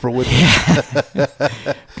next Oprah with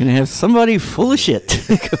Gonna have somebody full of shit.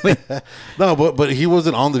 No, but he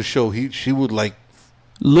wasn't on the show. She would like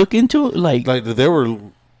look into it, like they were.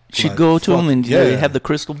 She'd go to him and have the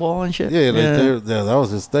crystal ball and shit. Yeah, that was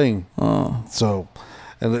his thing. Oh, so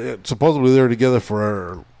and supposedly they were together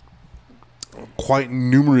for quite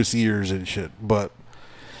numerous years and shit. But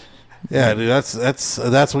yeah, dude,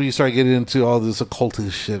 that's when you start getting into all this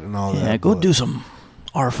occultist shit and all that. Yeah, go do some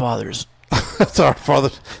Our Fathers. That's Our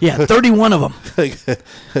Fathers. Yeah, 31 of them.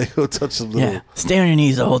 Go touch some little. Yeah, stay on your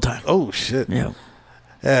knees the whole time. Oh shit. Yeah.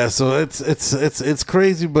 Yeah, so it's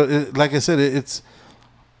crazy, but like I said, it's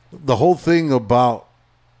the whole thing about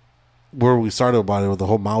where we started about it with the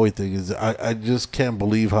whole Maui thing is I just can't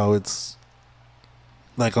believe how it's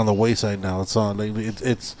like on the wayside now. It's on like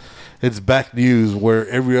it's back news where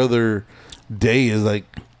every other day is like,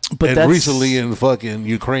 but and recently in fucking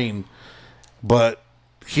Ukraine, but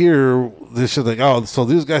here this shit like, oh, so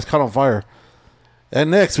these guys caught on fire,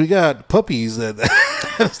 and next we got puppies that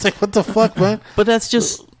it's like, what the fuck, man? But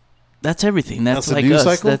that's everything. That's like us.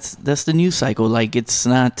 Cycle? That's the news cycle. Like, it's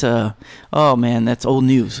not. Oh man, that's old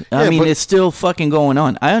news. I mean, it's still fucking going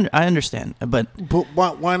on. I understand, but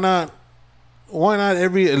why not? Why not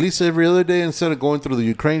at least every other day instead of going through the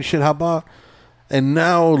Ukraine shit? How about? And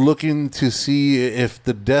now looking to see if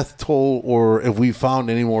the death toll or if we found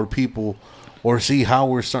any more people, or see how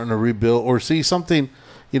we're starting to rebuild, or see something.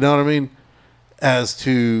 You know what I mean? As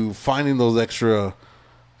to finding those extra.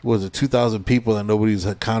 Was it 2,000 people that nobody's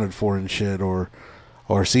accounted for and shit, or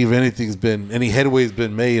see if any headway's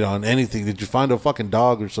been made on anything? Did you find a fucking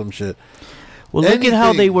dog or some shit? Well, look at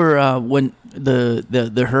how they were when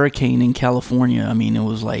the hurricane in California. I mean, it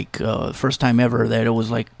was like first time ever that it was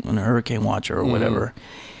like on a hurricane watcher or whatever.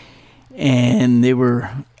 And they were.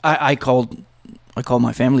 I called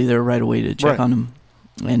my family there right away to check on them,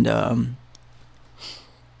 and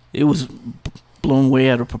it was blown way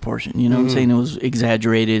out of proportion, you know what I'm saying? It was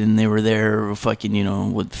exaggerated, and they were there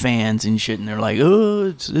fucking, with fans and shit, and they're like, oh,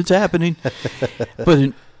 it's happening.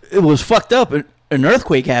 But it was fucked up. An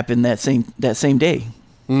earthquake happened that same day.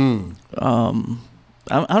 I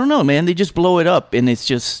don't know, man. They just blow it up, and it's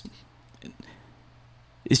just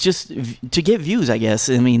to get views, I guess.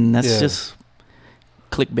 I mean, that's just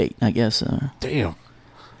clickbait, I guess. Damn.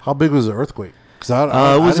 How big was the earthquake? Because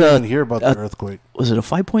I didn't even hear about the earthquake. Was it a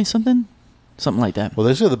 5 point something? Something like that. Well,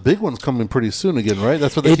 they say the big one's coming pretty soon again, right?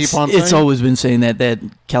 That's what they keep on saying? It's always been saying that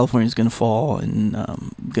California's going to fall and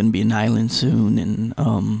going to be an island soon,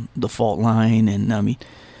 and the fault line. And, I mean,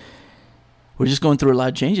 we're just going through a lot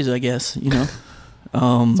of changes, I guess, it's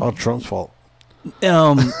all Trump's fault.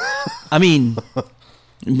 I mean,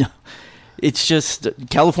 it's just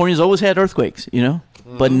California's always had earthquakes,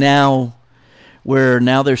 But now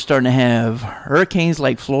they're starting to have hurricanes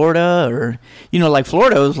like Florida, or, like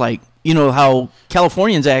Florida is like, how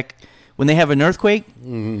Californians act when they have an earthquake.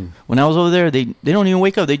 Mm-hmm. When I was over there, they don't even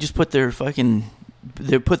wake up. They just put they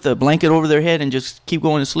put the blanket over their head and just keep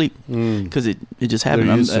going to sleep because it just happened.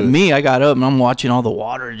 I got up and I'm watching all the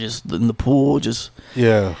water just in the pool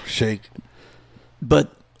shake. But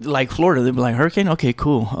like Florida, they'd be like, hurricane? Okay,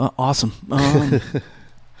 cool, awesome.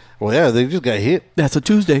 Well, yeah, they just got hit. That's a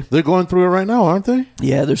Tuesday. They're going through it right now, aren't they?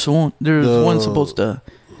 Yeah, there's one supposed to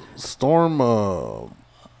storm.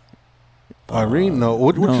 Irene, no.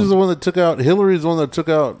 Which is the one that took out? Hillary's the one that took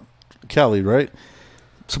out Cali, right?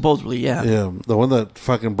 Supposedly, yeah. Yeah, the one that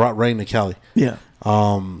fucking brought rain to Cali. Yeah.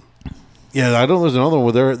 Yeah, I know there's another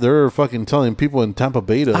one where they're fucking telling people in Tampa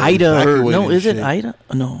Bay to Ida, is it Ida?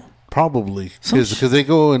 No. Probably. Because they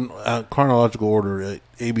go in chronological order,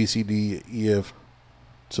 A, B, C, D, E, F.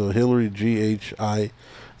 So Hillary, G, H, I.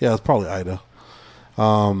 Yeah, it's probably Ida.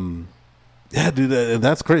 Yeah, dude,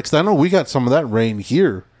 that's great. Because I know we got some of that rain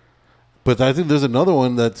here. But I think there's another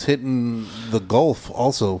one that's hitting the Gulf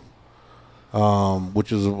also,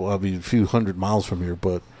 which is a few hundred miles from here.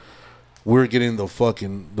 But we're getting the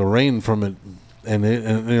rain from it,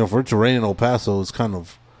 and for it to rain in El Paso is kind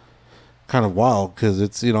of wild because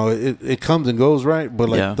it's it comes and goes, right?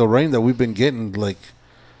 But the rain that we've been getting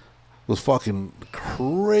was fucking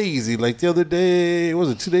crazy. Like the other day,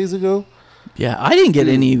 was it 2 days ago? Yeah, I didn't get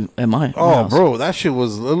any at my house. Bro, that shit it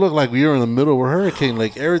looked like we were in the middle of a hurricane.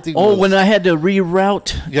 Like everything. Oh, when I had to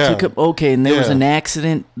reroute. Yeah. And there was an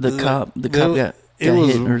accident. The cop got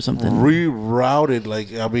hit or something. Rerouted.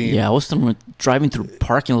 I was driving through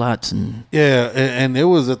parking lots and. Yeah, and it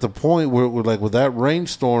was at the point where with that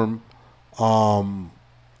rainstorm,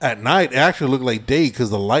 at night, it actually looked like day because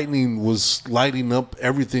the lightning was lighting up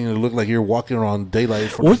everything. It looked like you're walking around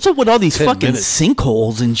daylight. What's up with all these fucking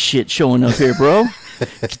sinkholes and shit showing up here, bro?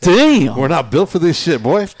 Damn. We're not built for this shit,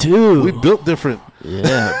 boy. Dude. We built different.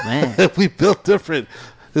 Yeah, man. We built different.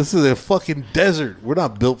 This is a fucking desert. We're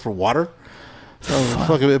not built for water.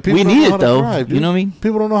 We need it, though. Drive, you know what I mean?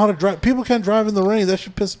 People don't know how to drive. People can't drive in the rain. That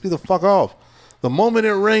should piss me the fuck off. The moment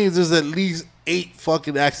it rains, there's at least 8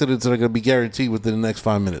 fucking accidents that are going to be guaranteed within the next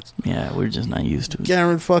 5 minutes. Yeah, we're just not used to it.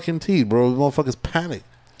 Guaranteed, bro. Motherfuckers panic.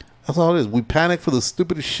 That's all it is. We panic for the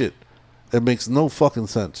stupidest shit. It makes no fucking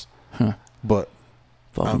sense. Huh. But,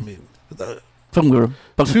 to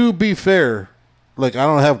be fair, I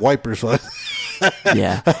don't have wipers, so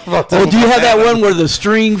yeah. Do you have that one where the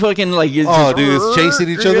string fucking it's chasing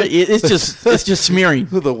each other? It's just smearing.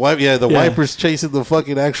 The wipers chasing the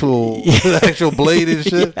fucking actual blade and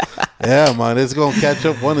shit. Yeah, man, it's gonna catch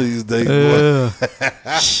up one of these days.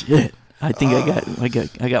 Shit, I think I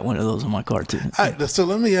got one of those on my car too. So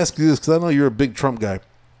let me ask you this because I know you're a big Trump guy.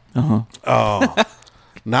 Oh,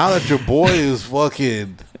 now that your boy is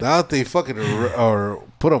fucking, now that they fucking or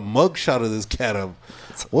put a mugshot of this cat up.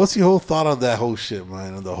 What's your whole thought on that whole shit,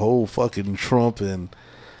 man? On the whole fucking Trump and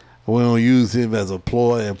we don't use him as a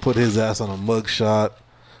ploy and put his ass on a mugshot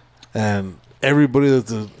and everybody I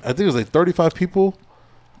think it was 35 people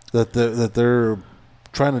that they're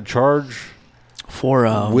trying to charge for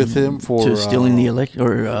with him for stealing the election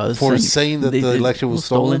or for saying that the election was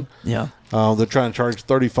stolen. Yeah, they're trying to charge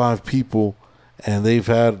 35 people, and they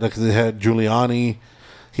had Giuliani.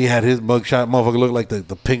 He had his mugshot. Motherfucker looked like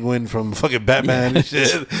the penguin from fucking Batman and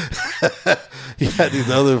shit. He had these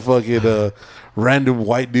other fucking random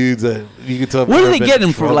white dudes that you could tell. What are they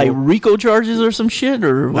getting for RICO charges or some shit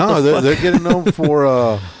or what? No, they're getting them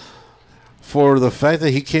for the fact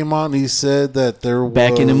that he came out and he said that there was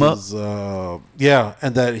backing him up.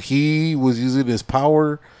 And that he was using his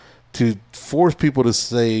power to force people to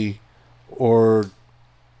say, or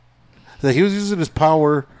that he was using his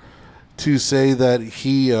power to say that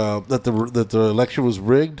that the election was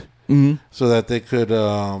rigged, so that they could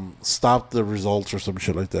stop the results or some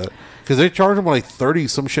shit like that. Because they charge him 30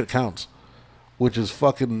 some shit counts, which is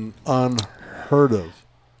fucking unheard of.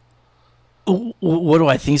 What do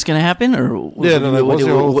I think is going to happen? Or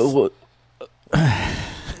well,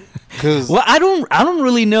 I don't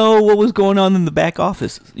really know what was going on in the back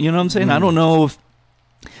office. You know what I'm saying? I don't know if.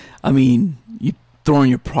 I mean, you throwing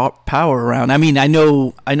your power around. I mean, I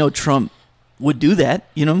know Trump would do that.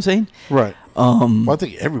 You know what I'm saying? Right. I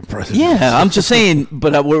think every president. Yeah, I'm just saying.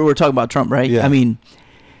 But we're talking about Trump, right? Yeah. I mean,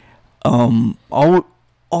 all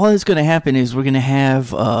that's going to happen is we're going to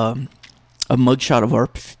have a mugshot of our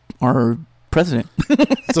president.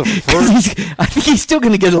 I think he's still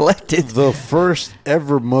going to get elected. The first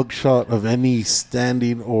ever mugshot of any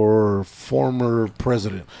standing or former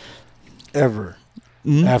president ever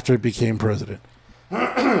after it became president.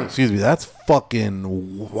 Excuse me. That's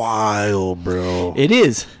fucking wild, bro. It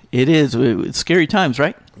is. It's scary times,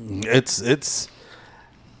 right? It's.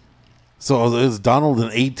 So it's Donald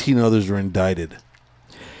and 18 others were indicted.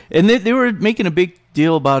 And they were making a big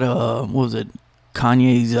deal about what was it?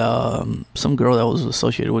 Kanye's some girl that was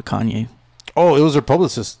associated with Kanye. Oh, it was her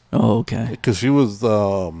publicist. Oh, okay. Because she was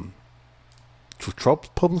Trump's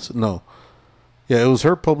publicist. No, yeah, it was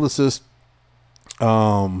her publicist.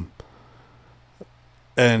 And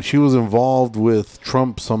she was involved with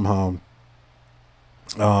Trump somehow.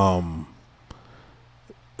 I'm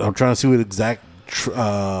trying to see what exact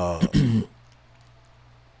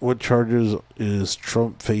what charges is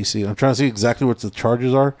Trump facing. I'm trying to see exactly what the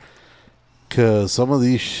charges are. Because some of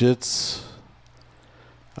these shits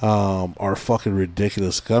are fucking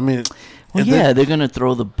ridiculous. I mean, well, yeah, they're going to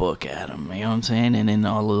throw the book at him. You know what I'm saying? And then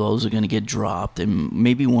all of those are going to get dropped. And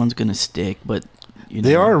maybe one's going to stick. But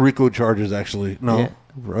they are RICO charges, actually. No. Yeah.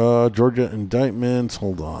 Georgia indictments.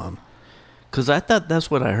 Hold on. Because I thought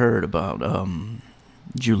that's what I heard about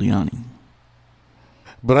Giuliani.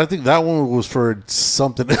 But I think that one was for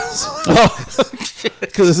something else.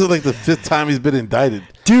 Because this is like the 5th time he's been indicted.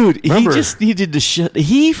 Dude, Remember? he just needed to shut.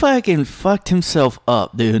 He fucking fucked himself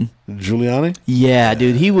up, dude. Giuliani? Yeah,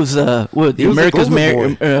 dude. He was what? He was America's the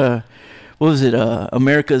golden mayor. What was it?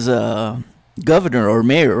 America's governor or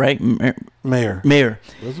mayor, right? Mayor. Mayor.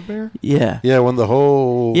 Was it mayor? Yeah. Yeah, when the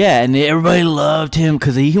whole... Yeah, and everybody loved him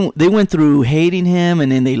because they went through hating him,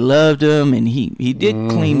 and then they loved him, and he did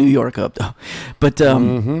clean New York up, though. But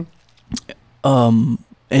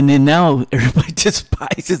and then now everybody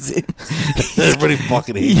despises him. Everybody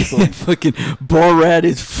fucking hates him. Fucking Borat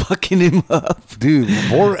is fucking him up. Dude,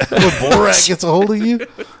 when Borat gets a hold of you?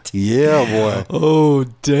 Yeah, boy. Oh,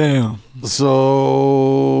 damn.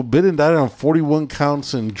 So, been indicted on 41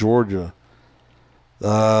 counts in Georgia.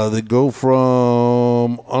 They go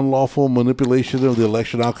from unlawful manipulation of the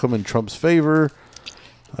election outcome in Trump's favor.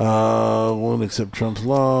 Won't accept Trump's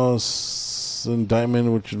loss.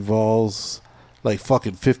 Indictment, which involves like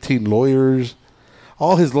fucking 15 lawyers.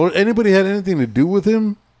 All his lawyers, anybody had anything to do with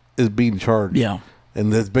him is being charged. Yeah.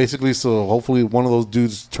 And that's basically, so hopefully one of those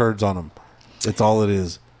dudes turns on him. That's all it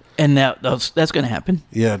is. And that's going to happen.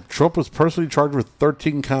 Yeah, Trump was personally charged with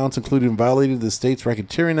 13 counts, including violating the state's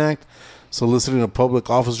racketeering act, soliciting a public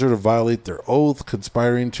officer to violate their oath,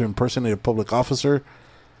 conspiring to impersonate a public officer.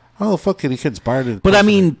 How the fuck can he conspire to? But I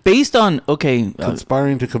mean, based on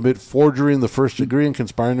conspiring to commit forgery in the first degree and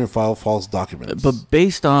conspiring to file false documents. But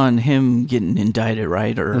based on him getting indicted,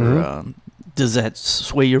 right? Or does that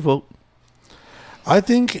sway your vote? I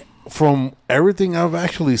think from everything I've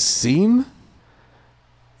actually seen,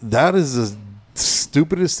 that is the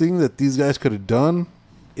stupidest thing that these guys could have done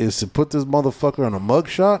is to put this motherfucker on a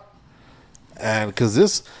mugshot. And because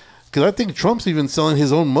I think Trump's even selling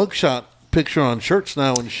his own mugshot picture on shirts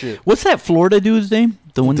now and shit. What's that Florida dude's name?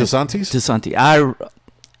 The one DeSantis? DeSantis.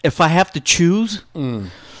 If I have to choose, I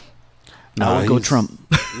would go Trump.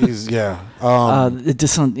 He's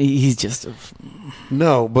DeSantis, he's just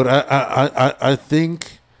no, but I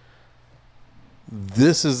think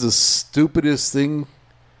this is the stupidest thing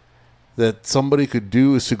that somebody could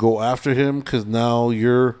do is to go after him, because now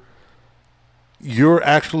you're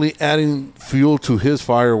actually adding fuel to his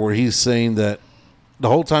fire, where he's saying that the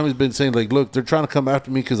whole time he's been saying, like, look, they're trying to come after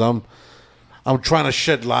me because I'm trying to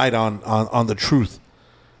shed light on the truth.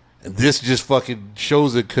 And this just fucking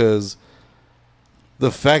shows it, because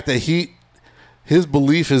the fact that his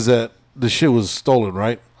belief is that the shit was stolen,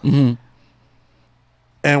 right? Mm-hmm.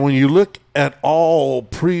 And when you look at all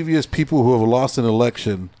previous people who have lost an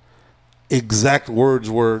election, exact words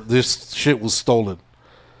were, this shit was stolen.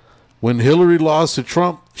 When Hillary lost to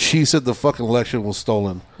Trump, she said the fucking election was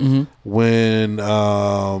stolen. Mm-hmm. When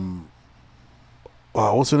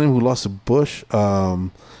what's her name who lost to Bush?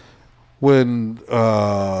 When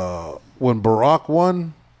Barack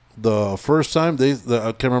won the first time, I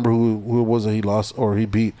can't remember who it was that he lost or he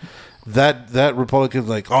beat. That Republican's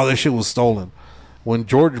like, oh, this shit was stolen. When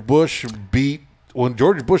George Bush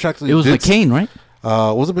actually, it was McCain, right?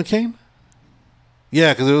 Was it McCain?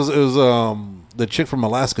 Yeah, because it was the chick from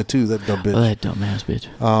Alaska too. That dumb bitch. Oh, that dumbass bitch.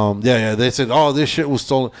 Yeah. They said, "Oh, this shit was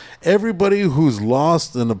stolen." Everybody who's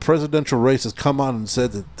lost in the presidential race has come out and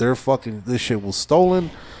said that this shit was stolen,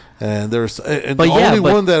 and the only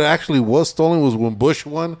one that actually was stolen was when Bush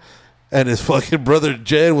won, and his fucking brother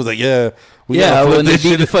Jed was like, "Yeah, when they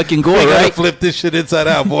beat the fucking Gore, we gotta right? flip this shit inside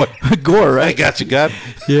out, boy." Gore, right? I got you, God.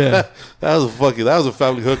 Yeah. That was a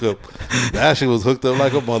family hookup. That shit was hooked up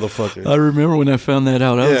like a motherfucker. I remember when I found that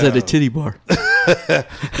out. I was at a titty bar. Yeah.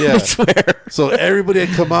 I swear. So everybody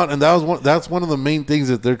had come out, and that's one of the main things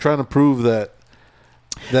that they're trying to prove that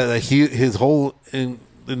his whole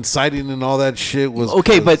inciting and all that shit was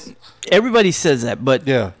okay. But everybody says that, but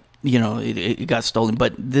yeah, it got stolen.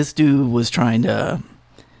 But this dude was trying to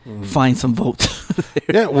find some votes.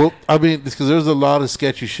 Yeah, well, I mean, because there's a lot of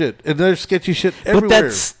sketchy shit, and there's sketchy shit everywhere. But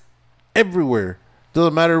that's everywhere.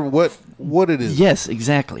 Doesn't matter what it is. Yes,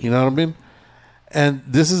 exactly. You know what I mean? And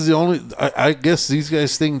this is the only. I guess these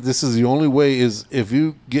guys think this is the only way is if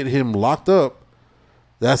you get him locked up.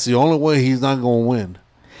 That's the only way he's not going to win.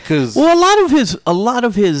 Because a lot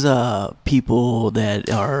of his people that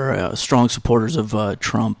are strong supporters of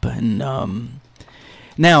Trump, and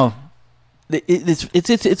now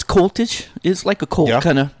it's cultish. It's like a cult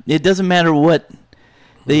kind of. It doesn't matter what.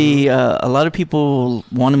 A lot of people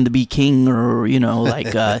want him to be king, or and I'm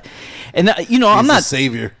not a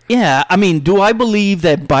savior. Yeah, I mean, do I believe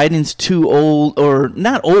that Biden's too old, or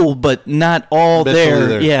not old, but not all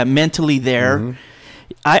there? Yeah, mentally there. Mm-hmm.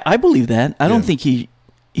 I believe that. I don't think he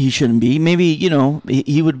shouldn't be. Maybe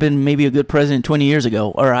he would have been maybe a good president 20 years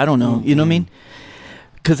ago, or I don't know. Mm-hmm. You know what I mean?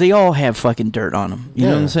 because they all have fucking dirt on them. You know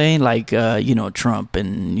what I'm Yeah. saying? Like, Trump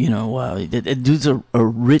and, that dude's a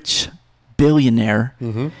rich billionaire.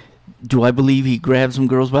 Mm-hmm. Do I believe he grabbed some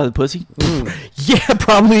girls by the pussy? Yeah,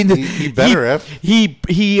 probably. He better have. He was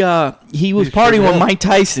He partying should with have. Mike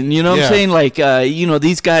Tyson. You know what Yeah. I'm saying? Like,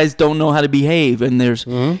 these guys don't know how to behave. And there's,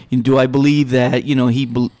 do I believe that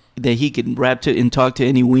that he can rap to and talk to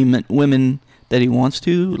any women that he wants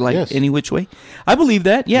to, like Yes. any which way? I believe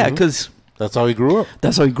that. Yeah, because That's how he grew up.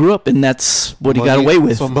 that's how he grew up, and that's what he got away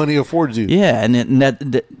with. So money affords you. Yeah, and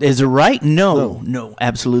that is it right? No,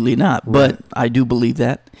 absolutely not. Right. But I do believe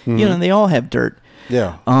that. They all have dirt.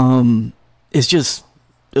 Yeah. It's just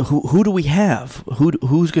who do we have?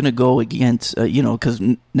 Who's going to go against? Because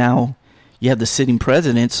now you have the sitting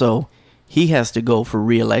president, so he has to go for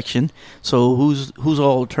re-election. So who's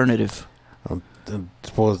alternative?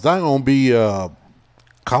 Well, it's not going to be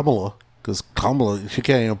Kamala, because Kamala, she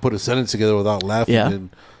can't even put a sentence together without laughing Yeah. and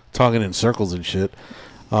talking in circles and shit.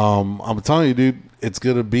 I'm telling you, dude, it's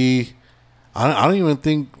going to be. I don't even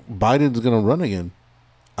think Biden's going to run again.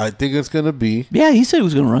 I think it's going to be. Yeah, he said he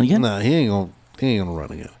was going to run again. Nah, he ain't gonna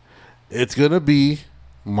run again. It's going to be,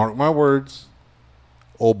 mark my words,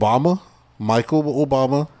 Michael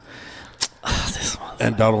Obama,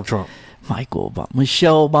 and Donald Trump. Michael Obama,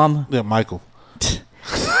 Michelle Obama. Yeah, Michael.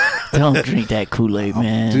 Don't drink that Kool-Aid,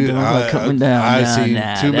 man. Dude, Coming down. I've seen too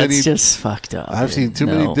that's many- just fucked up. I've seen too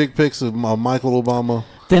many dick pics of Michael Obama.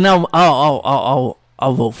 Then I'll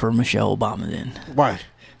vote for Michelle Obama. Then Why?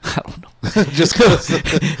 I don't know. Just because.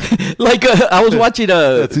 Like I was watching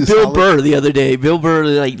too Bill solid? Burr the other day. Bill Burr,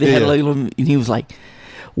 like they had Yeah. like, and he was like,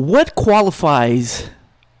 "What qualifies?"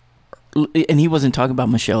 And he wasn't talking about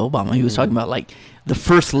Michelle Obama. He was talking about like the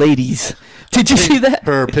first ladies. Did you see that?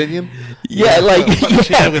 Her opinion? Yeah, like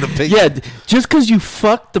She have an opinion. yeah. Just because you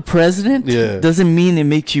fucked the president Yeah. doesn't mean it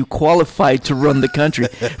makes you qualified to run the country.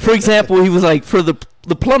 For example, he was like for the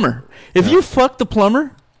plumber. If you fuck the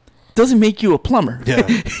plumber, doesn't make you a plumber. Yeah.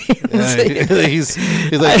 You know what I'm saying? He's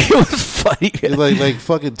like It was funny. he's like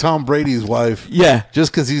fucking Tom Brady's wife. Yeah.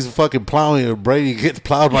 Just because he's fucking plowing or Brady gets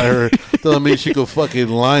plowed by her doesn't mean she could fucking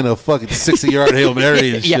line a fucking 60-yard Hail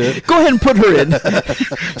Mary and Yeah, shit. go ahead and put her in.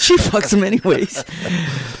 She fucks him anyways.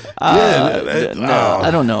 No, I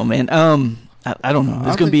don't know, man. I don't know.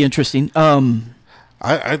 It's gonna be interesting.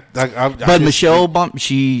 I But just Michelle think- Obama,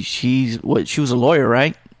 she was a lawyer,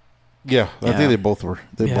 right? Yeah, I Yeah. think they both were.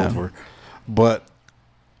 They Yeah. both were. But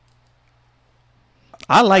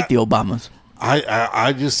I like the Obamas.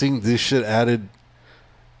 I just think this shit added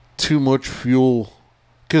too much fuel.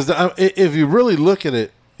 Because if you really look at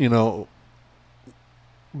it,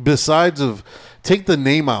 besides of take the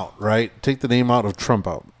name out, right? Take the name out of Trump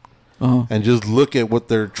out, and just look at what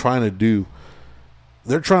they're trying to do.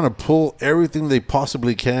 They're trying to pull everything they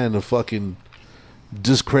possibly can to fucking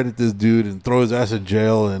discredit this dude and throw his ass in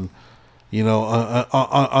jail, and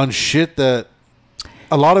on shit that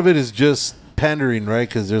a lot of it is just pandering, right?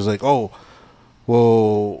 Because there's like, oh,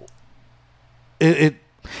 well, I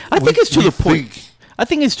think it's to the point. I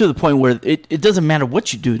think it's to the point where it doesn't matter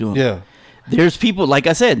what you do to him. Yeah. There's people, like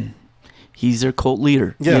I said, he's their cult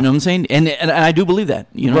leader. Yeah. You know what I'm saying? And I do believe that.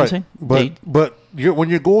 You know what I'm saying? But when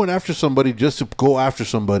you're going after somebody just to go after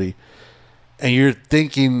somebody, and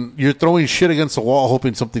you're throwing shit against the wall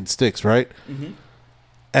hoping something sticks, right? Mm-hmm.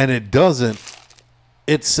 And it doesn't.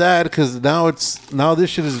 It's sad because now this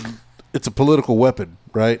shit it's a political weapon,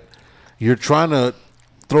 right? You're trying to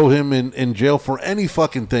throw him in jail for any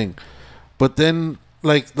fucking thing, but then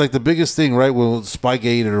like the biggest thing, right? Well,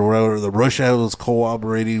 Spygate or whatever, the Russia was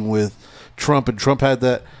cooperating with Trump, and Trump had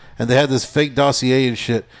that, and they had this fake dossier and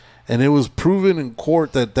shit, and it was proven in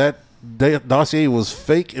court that dossier was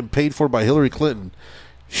fake and paid for by Hillary Clinton.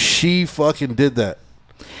 She fucking did that,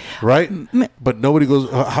 right? But nobody goes,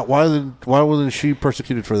 why wasn't she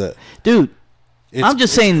persecuted for that? Dude, It's I'm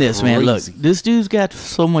just saying this, man. Look, crazy. this dude's got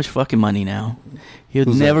so much fucking money now. He'll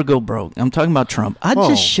Who's never that? go broke. I'm talking about Trump. I'd Oh.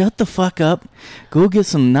 just shut the fuck up, go get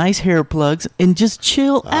some nice hair plugs, and just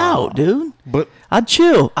chill out, dude. But I'd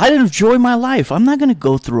chill. I'd enjoy my life. I'm not going to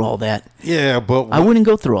go through all that. yeah, but I wouldn't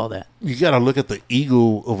go through all that. you got to look at the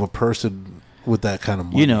ego of a person with that kind of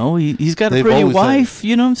money. You know, he's got a They've pretty always had- wife.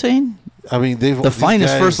 You know what I'm saying? I mean, The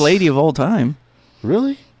finest first lady of all time.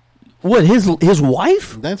 Really? What, his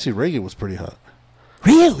wife? Nancy Reagan was pretty hot.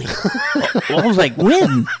 Really? Well, I was like,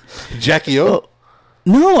 when? Jackie O.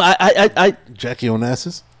 No, I Jackie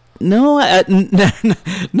Onassis. No,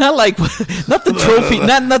 not like not the trophy,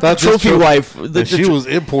 not the trophy wife. She was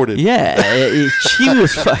imported. Yeah, she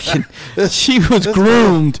was fucking. She was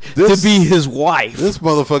groomed to be his wife. This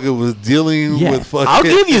motherfucker was dealing with fucking. I'll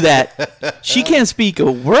give you that. She can't speak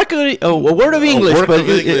a word of English, a word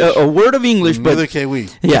of English, but neither can we.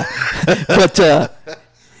 Yeah, but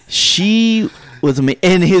she was amazing,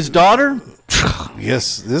 and his daughter.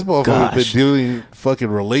 Yes, this motherfucker has been doing fucking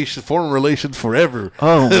foreign relations forever.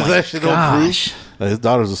 Oh my that shit gosh! Don't prove. His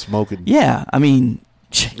daughters are smoking. Yeah, I mean,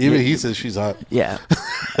 even he says she's hot. Yeah,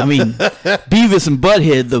 I mean, Beavis and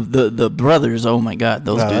Butthead, the brothers. Oh my god,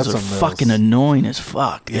 those dudes are fucking annoying as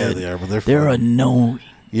fuck. Yeah, dude. they are, but they're annoying.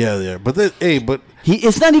 Yeah, they are. But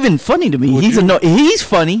it's not even funny to me. He's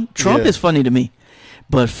funny. Trump is funny to me.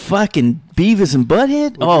 But fucking Beavis and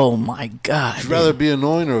Butthead. Oh my god! Would you rather be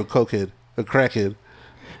annoying or a cokehead? A crackhead.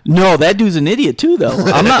 No, that dude's an idiot too, though.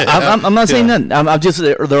 I'm not. I'm not saying nothing. I'm just.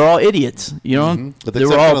 They're all idiots. You know. Mm-hmm. But they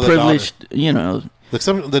were all privileged. You know.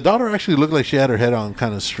 The daughter actually looked like she had her head on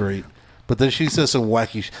kind of straight, but then she said some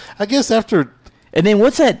wacky. I guess after. And then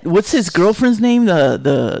what's that? What's his girlfriend's name?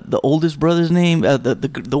 The oldest brother's name?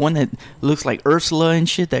 The one that looks like Ursula and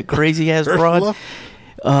shit. That crazy ass broad.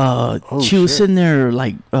 She was sitting there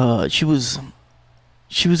like she was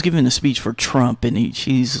giving a speech for Trump, and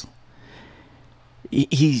he's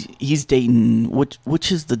dating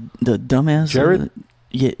which is the dumbass Jared?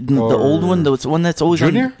 The old one, the one that's always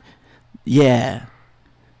Junior.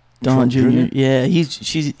 Don Jr. Yeah,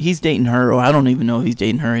 he's dating her, or I don't even know if he's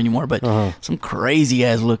dating her anymore. But some crazy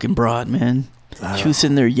ass looking broad, man. She was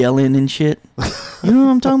sitting there yelling and shit. You know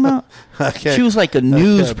what I'm talking about? She was like a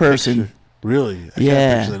news person. Really? I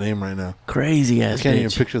can't picture the name right now. Crazy ass. I can't even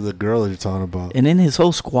picture the girl that you're talking about. And then his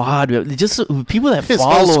whole squad, just people that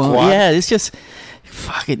follow him. Yeah, it's just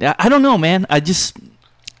fucking. I don't know, man. I just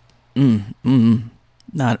not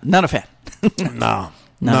a fan.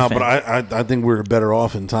 No, but I think we're better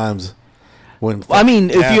off in times when. I mean,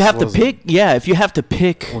 if you have to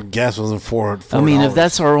pick, when gas wasn't $4. I mean, if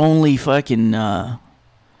that's our only fucking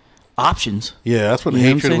options. Yeah, that's when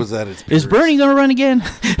hatred was at its purest. Is Bernie gonna run again?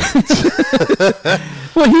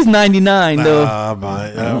 Well, he's 99 though.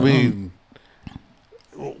 I mean,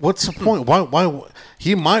 what's the point? Why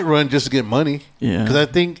he might run just to get money? Yeah, because I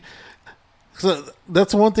think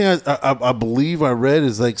that's one thing I believe I read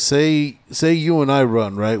is like say you and I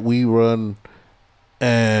run, right? We run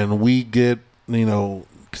and we get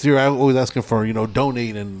because you're always asking for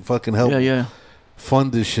donate and fucking help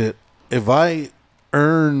fund this shit. If I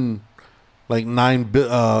earn like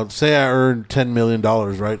say I earn $10 million,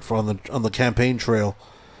 right, on the campaign trail,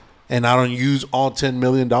 and I don't use all $10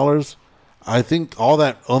 million, I think all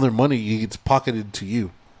that other money gets pocketed to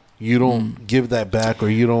you. You don't give that back, or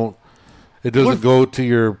you don't. It doesn't go to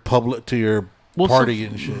your party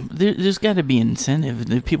and shit. There's got to be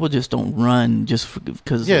incentive. People just don't run just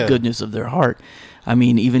because of the goodness of their heart. I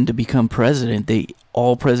mean, even to become president,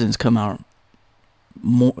 all presidents come out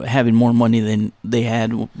having more money than they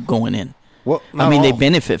had going in. Well, they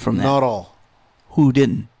benefit from that. Not all. Who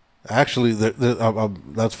didn't? Actually,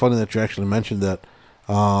 that's funny that you actually mentioned that.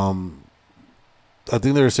 I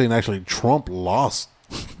think they were saying actually Trump lost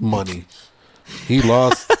money. He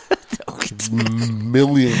lost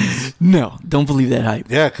millions. No, don't believe that hype.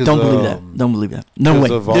 Yeah, because don't believe that. No way.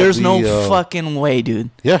 There's no fucking way, dude.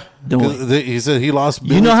 Yeah, no way. He said he lost.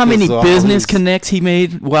 You know how many business connects he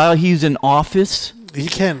made while he was in office? He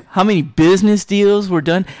can. How many business deals were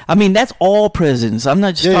done? I mean, that's all presidents. I'm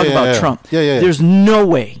not just talking about Trump. Yeah. There's no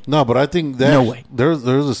way. No, but I think that no way. There's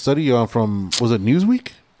a study on from, was it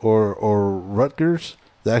Newsweek or Rutgers,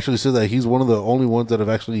 that actually said that he's one of the only ones that have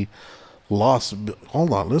actually lost.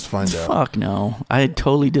 Hold on, let's find out. Fuck no, I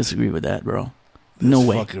totally disagree with that, bro. No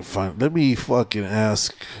way. Fucking fine. Let me fucking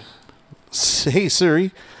ask. Hey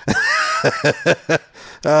Siri.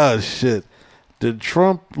 Oh shit! Did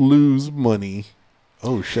Trump lose money?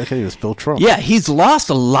 Oh shit! I can't even spell Trump. Yeah, he's lost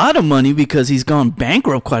a lot of money because he's gone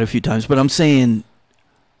bankrupt quite a few times. But I'm saying,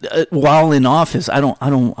 while in office, I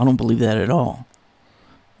don't believe that at all.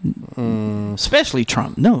 Especially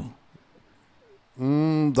Trump. No.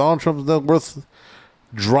 Donald Trump's net worth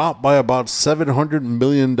dropped by about $700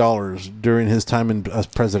 million during his time as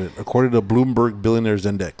president, according to Bloomberg Billionaires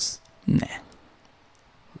Index. Nah.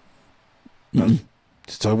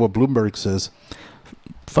 Just tell you what Bloomberg says.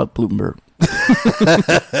 Fuck Bloomberg.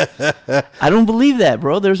 I don't believe that,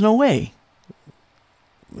 bro. There's no way.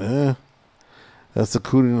 Yeah. That's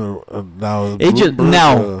according to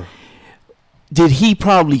now. Did he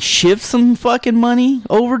probably shift some fucking money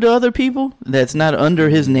over to other people that's not under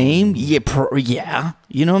his name? Yeah, yeah.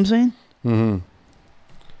 You know what I'm saying?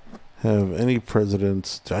 Mm-hmm. Have any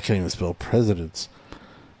presidents? I can't even spell presidents.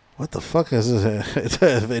 What the fuck is this?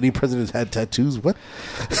 Have any presidents had tattoos? What?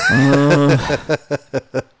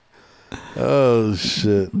 Oh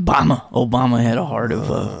shit! Obama had a heart of.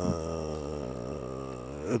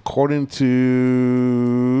 According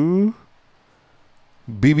to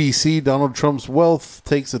BBC, Donald Trump's wealth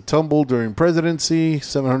takes a tumble during presidency,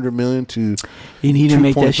 $700 million to and he didn't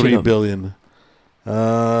make that shit $2.3 up. billion.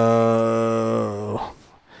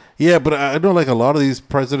 Yeah, but I know like a lot of these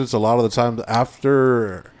presidents, a lot of the time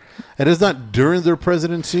after, and it's not during their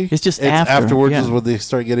presidency. It's just afterwards is when they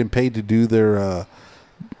start getting paid to do their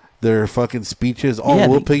fucking speeches. Oh, Yeah,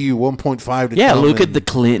 we'll pay you 1.5 to Yeah, come look and- at the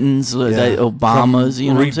Clintons, the Yeah. Obamas. You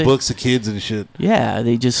know what I'm read saying? books to kids and shit. Yeah,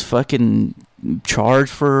 they just fucking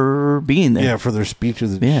charge for being there. Yeah, for their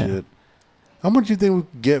speeches and Yeah. shit. How much do you think we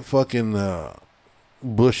could get fucking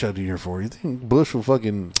Bush out of here for? You think Bush will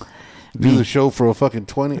fucking do the show for a fucking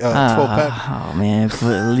 12 pack? Oh man,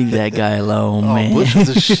 leave that guy alone, man. Bush is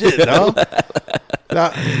a shit, dog.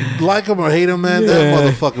 Like him or hate him, man, that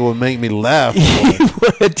motherfucker would make me laugh. Dude.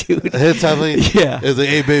 His time, Yeah. it's like,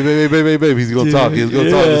 hey, babe, he's gonna talk. He's gonna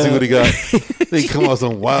talk and see what he got. They come out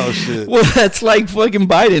some wild shit. Well, that's like fucking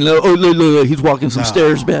Biden. Oh, look, he's walking some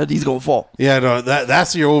stairs, man. He's gonna fall. Yeah, no,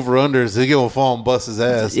 that's your over-unders. They gonna fall and bust his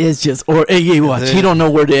ass. It's just, or hey, watch. He don't know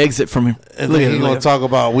where to exit from him. And Look then at he's him. gonna talk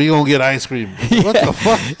about, we gonna get ice cream. What the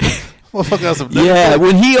fuck? Motherfucker got some nutty Yeah, buddy.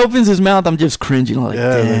 when he opens his mouth, I'm just cringing. Like,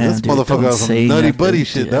 Yeah, damn, this dude, motherfucker don't got some say nutty nothing. buddy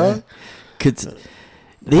shit, dog. Cause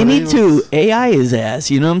they need to AI his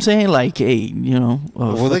ass. You know what I'm saying? Like, hey, you know.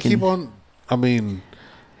 Well, they keep on. I mean,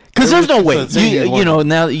 because there's no way. everything's saying You know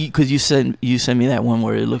now because you sent me that one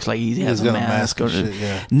where it looks like he has he's a got a mask. mask and shit.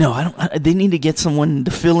 Yeah, No, I don't. They need to get someone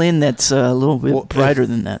to fill in that's a little bit brighter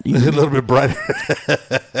than that. a little bit brighter.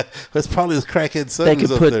 That's probably his crackhead son They who's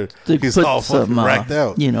could up put there. they He's put all fucking some racked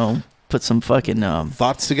out. you know, put some fucking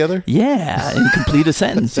Thoughts together. yeah, and complete a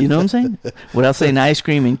sentence. You know what I'm saying? Without saying ice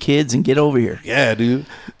cream and kids and get over here. Yeah, dude.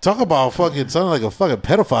 Talk about fucking sounding like a fucking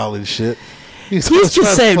pedophile and shit. He's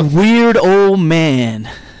just that weird old man.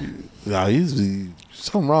 Nah, he's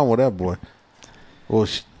something wrong with that boy. Well,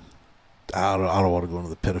 I don't want to go into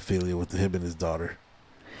the pedophilia with him and his daughter.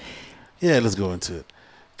 Yeah, let's go into it.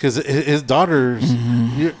 Because his daughter's,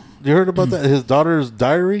 you heard about that? His daughter's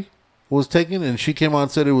diary was taken, and she came out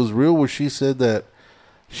and said it was real. Where she said that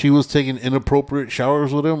she was taking inappropriate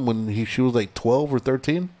showers with him when she was like 12 or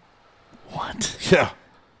 13. What?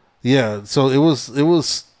 Yeah. So it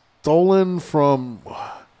was stolen from.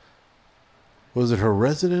 Was it her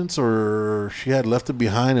residence, or she had left it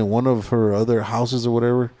behind in one of her other houses or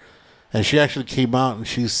whatever? And she actually came out and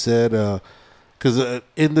she said, because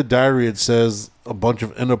in the diary it says a bunch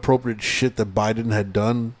of inappropriate shit that Biden had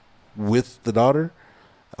done with the daughter.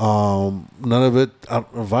 None of it,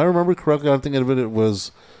 if I remember correctly, I think of it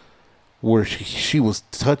was where she was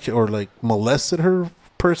touched or like molested her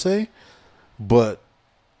per se, but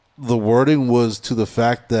the wording was to the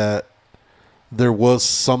fact that there was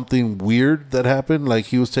something weird that happened. Like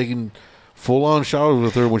he was taking full-on showers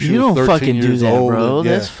with her when she You was don't 13 fucking do years that, old. bro. And,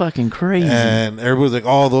 yeah. That's fucking crazy. And everybody's like,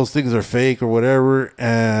 "Oh, those things are fake or whatever."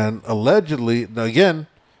 And allegedly, again,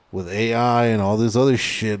 with AI and all this other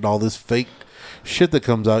shit, and all this fake shit that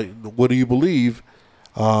comes out, what do you believe?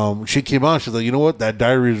 She came out. She's like, "You know what? That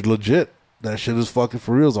diary is legit. That shit is fucking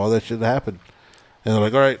for real. All that shit happened." And they're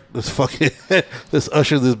like, "All right, let's fucking let's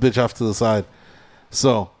usher this bitch off to the side."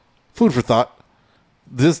 So, food for thought.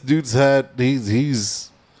 This dude's he's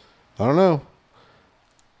I don't know.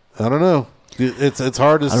 It's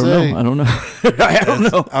hard to say. I don't know. I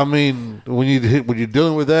don't know. I mean, when you're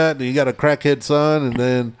dealing with that, you got a crackhead son, and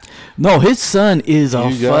then No, his son is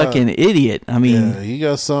a fucking idiot. I mean, yeah, he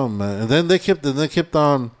got something, man. And then they kept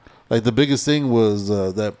on. Like the biggest thing was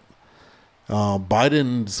that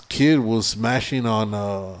Biden's kid was smashing on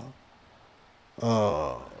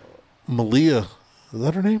Malia. Is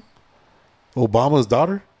that her name? Obama's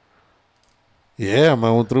daughter? Yeah,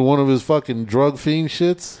 man, through one of his fucking drug fiend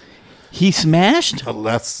shits. he smashed.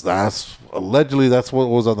 That's allegedly that's what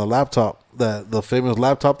was on the laptop, that the famous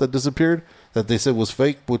laptop that disappeared, that they said was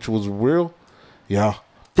fake, which was real. Yeah.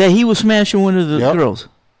 That he was smashing one of the Yep. girls.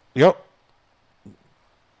 Yep.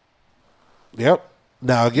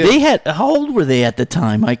 Now again, They had, how old were they at the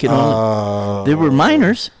time? I could only, they were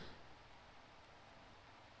minors.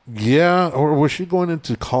 Yeah, or was she going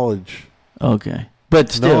into college? Okay,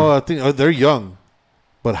 but still, No, I think they're young,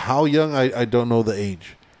 but how young? I don't know the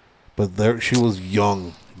age, but she was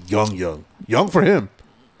young for him.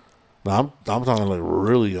 No, I'm talking like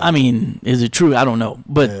really young. I mean, is it true? I don't know,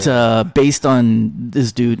 but based on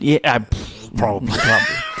this dude, yeah, Probably.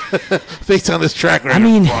 Based on his track record, I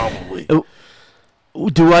mean, probably.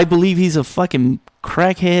 Do I believe he's a fucking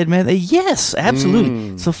crackhead, man? Yes, absolutely.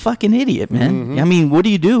 It's a fucking idiot, man. Mm-hmm. I mean, what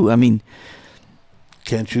do? I mean,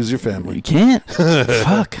 Can't choose your family. you can't.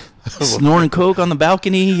 Fuck. Snoring coke on the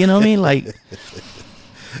balcony, you know what I mean? Like,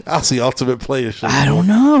 That's the ultimate player. I don't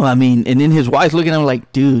know. I mean, and then his wife's looking at him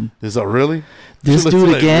like, dude, Is that really? this She looks dude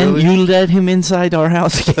like, again, really? you let him inside our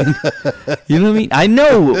house again. You know what I mean? I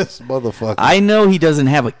know. This motherfucker. I know he doesn't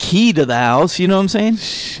have a key to the house. You know what I'm saying?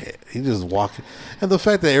 Shit. He just walking. And the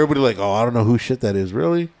fact that everybody like, oh, I don't know who shit that is.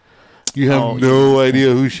 Really? You have Oh, no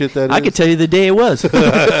idea who shit that is? I could tell you the day it was.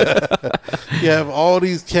 You have all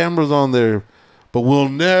these cameras on there, but we'll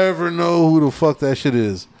never know who the fuck that shit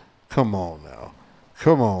is. Come on now.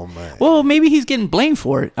 Come on, man. Well, maybe he's getting blamed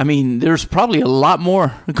for it. I mean, there's probably a lot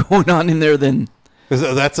more going on in there than...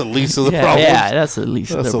 That's the least of the yeah, problems. yeah, that's the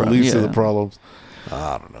least of the That's the problem. least of Yeah. the problems.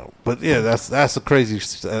 I don't know. But yeah, that's a crazy...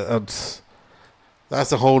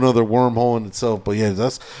 that's a whole nother wormhole in itself. But yeah,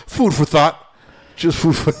 that's food for thought. Just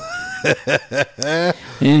food for...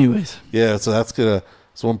 Anyways. Yeah, so that's gonna.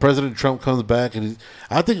 So when President Trump comes back, and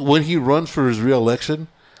I think when he runs for his re-election,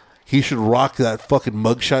 he should rock that fucking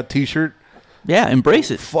mugshot T-shirt. Yeah,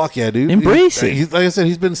 embrace it. Fuck yeah, dude! Embrace it. Like I said,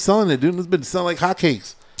 he's been selling it, dude. It's been selling like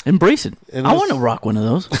hotcakes. Embrace it. And I this- want to rock one of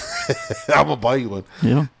those. I'm gonna buy you one.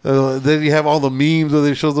 Yeah. Then you have all the memes where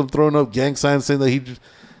they shows them throwing up gang signs saying that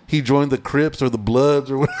he joined the Crips or the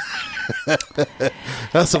Bloods or whatever.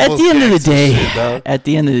 That's At the end of the day, shit, dog. at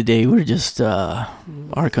the end of the day, we're just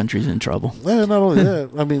our country's in trouble. Yeah, not only that,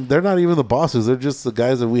 I mean, they're not even the bosses. They're just the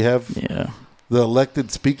guys that we have, Yeah. the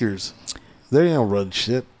elected speakers. They don't run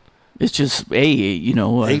shit. It's just, hey, you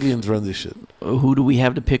know, Aliens run this shit. who do we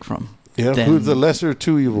have to pick from? Yeah, Then- who's the lesser of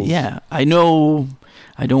two evils? Yeah, I know.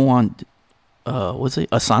 I don't want. What's it?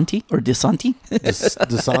 Asante or Desanti?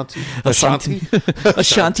 Desanti, Ashanti,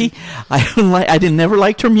 Ashanti. I don't like. I didn't never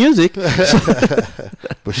liked her music.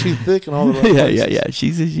 but she's thick and all the right yeah, places. yeah.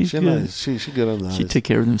 She's She good. nice. She good on the She eyes. took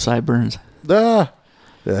care of them sideburns.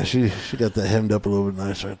 Yeah, she got that hemmed up a little bit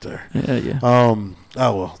nice right there. Yeah, yeah. Oh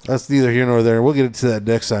well, that's neither here nor there. We'll get into that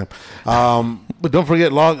next time. But don't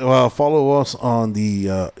forget, follow us on the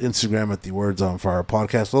Instagram at the Words on Fire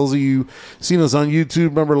podcast. Those of you seen us on YouTube,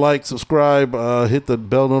 remember, like, subscribe, hit the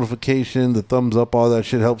bell notification, the thumbs up, all that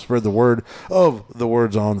shit helps spread the word of the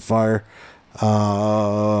Words on Fire.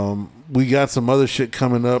 We got some other shit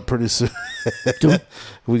coming up pretty soon.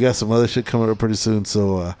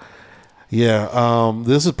 So yeah,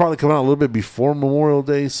 this is probably coming out a little bit before Memorial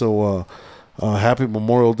Day, so happy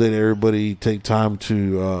Memorial Day to everybody. Take time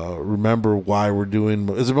to remember why we're doing.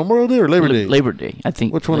 Is it Memorial Day or Labor Day? Labor Day, I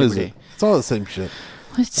think. Which one Labor is Day. it? It's all the same shit.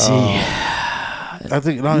 Let's see. I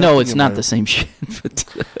think No, it's not the same shit. But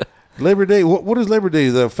Labor Day. What is Labor Day?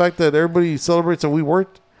 The fact that everybody celebrates and we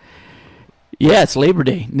worked. yeah, it's Labor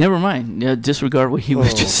Day. Never mind. Disregard what he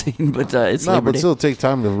was Oh. just saying, but it's No, Labor but Day. still take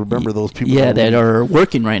time to remember those people. Yeah, that are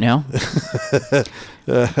working right now.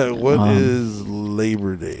 What is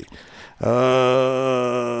Labor Day?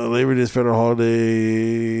 Labor Day is federal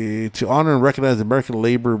holiday to honor and recognize the American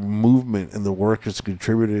labor movement and the workers'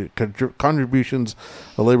 contributions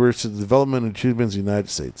of laborers to the development and achievements of the United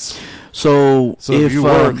States. So if you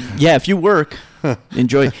work- if you work,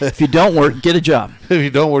 enjoy. If you don't work, get a job. If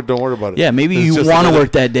you don't work, don't worry about it. Yeah, maybe It's you just want to another-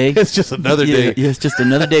 work that day. It's just another day. Yeah, it's just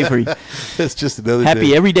another day for you. It's just another Happy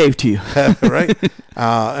day. every day to you. Right?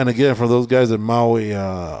 And again, for those guys at Maui,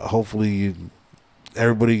 hopefully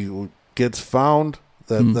everybody gets found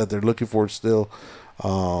that they're looking for still.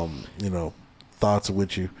 Thoughts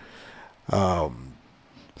with you.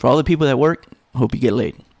 For all the people that work, hope you get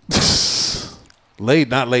laid. Laid,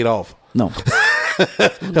 not laid off. No.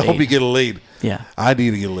 I hope you get laid. Yeah, I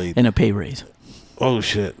need to get laid. and a pay raise. Oh,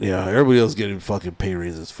 shit. Yeah, everybody else getting fucking pay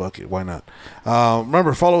raises. Fuck it. Why not?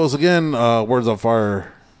 Remember, follow us again, Words on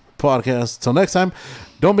Fire podcast. Till next time,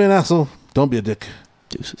 don't be an asshole. Don't be a dick.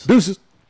 Deuces. Deuces.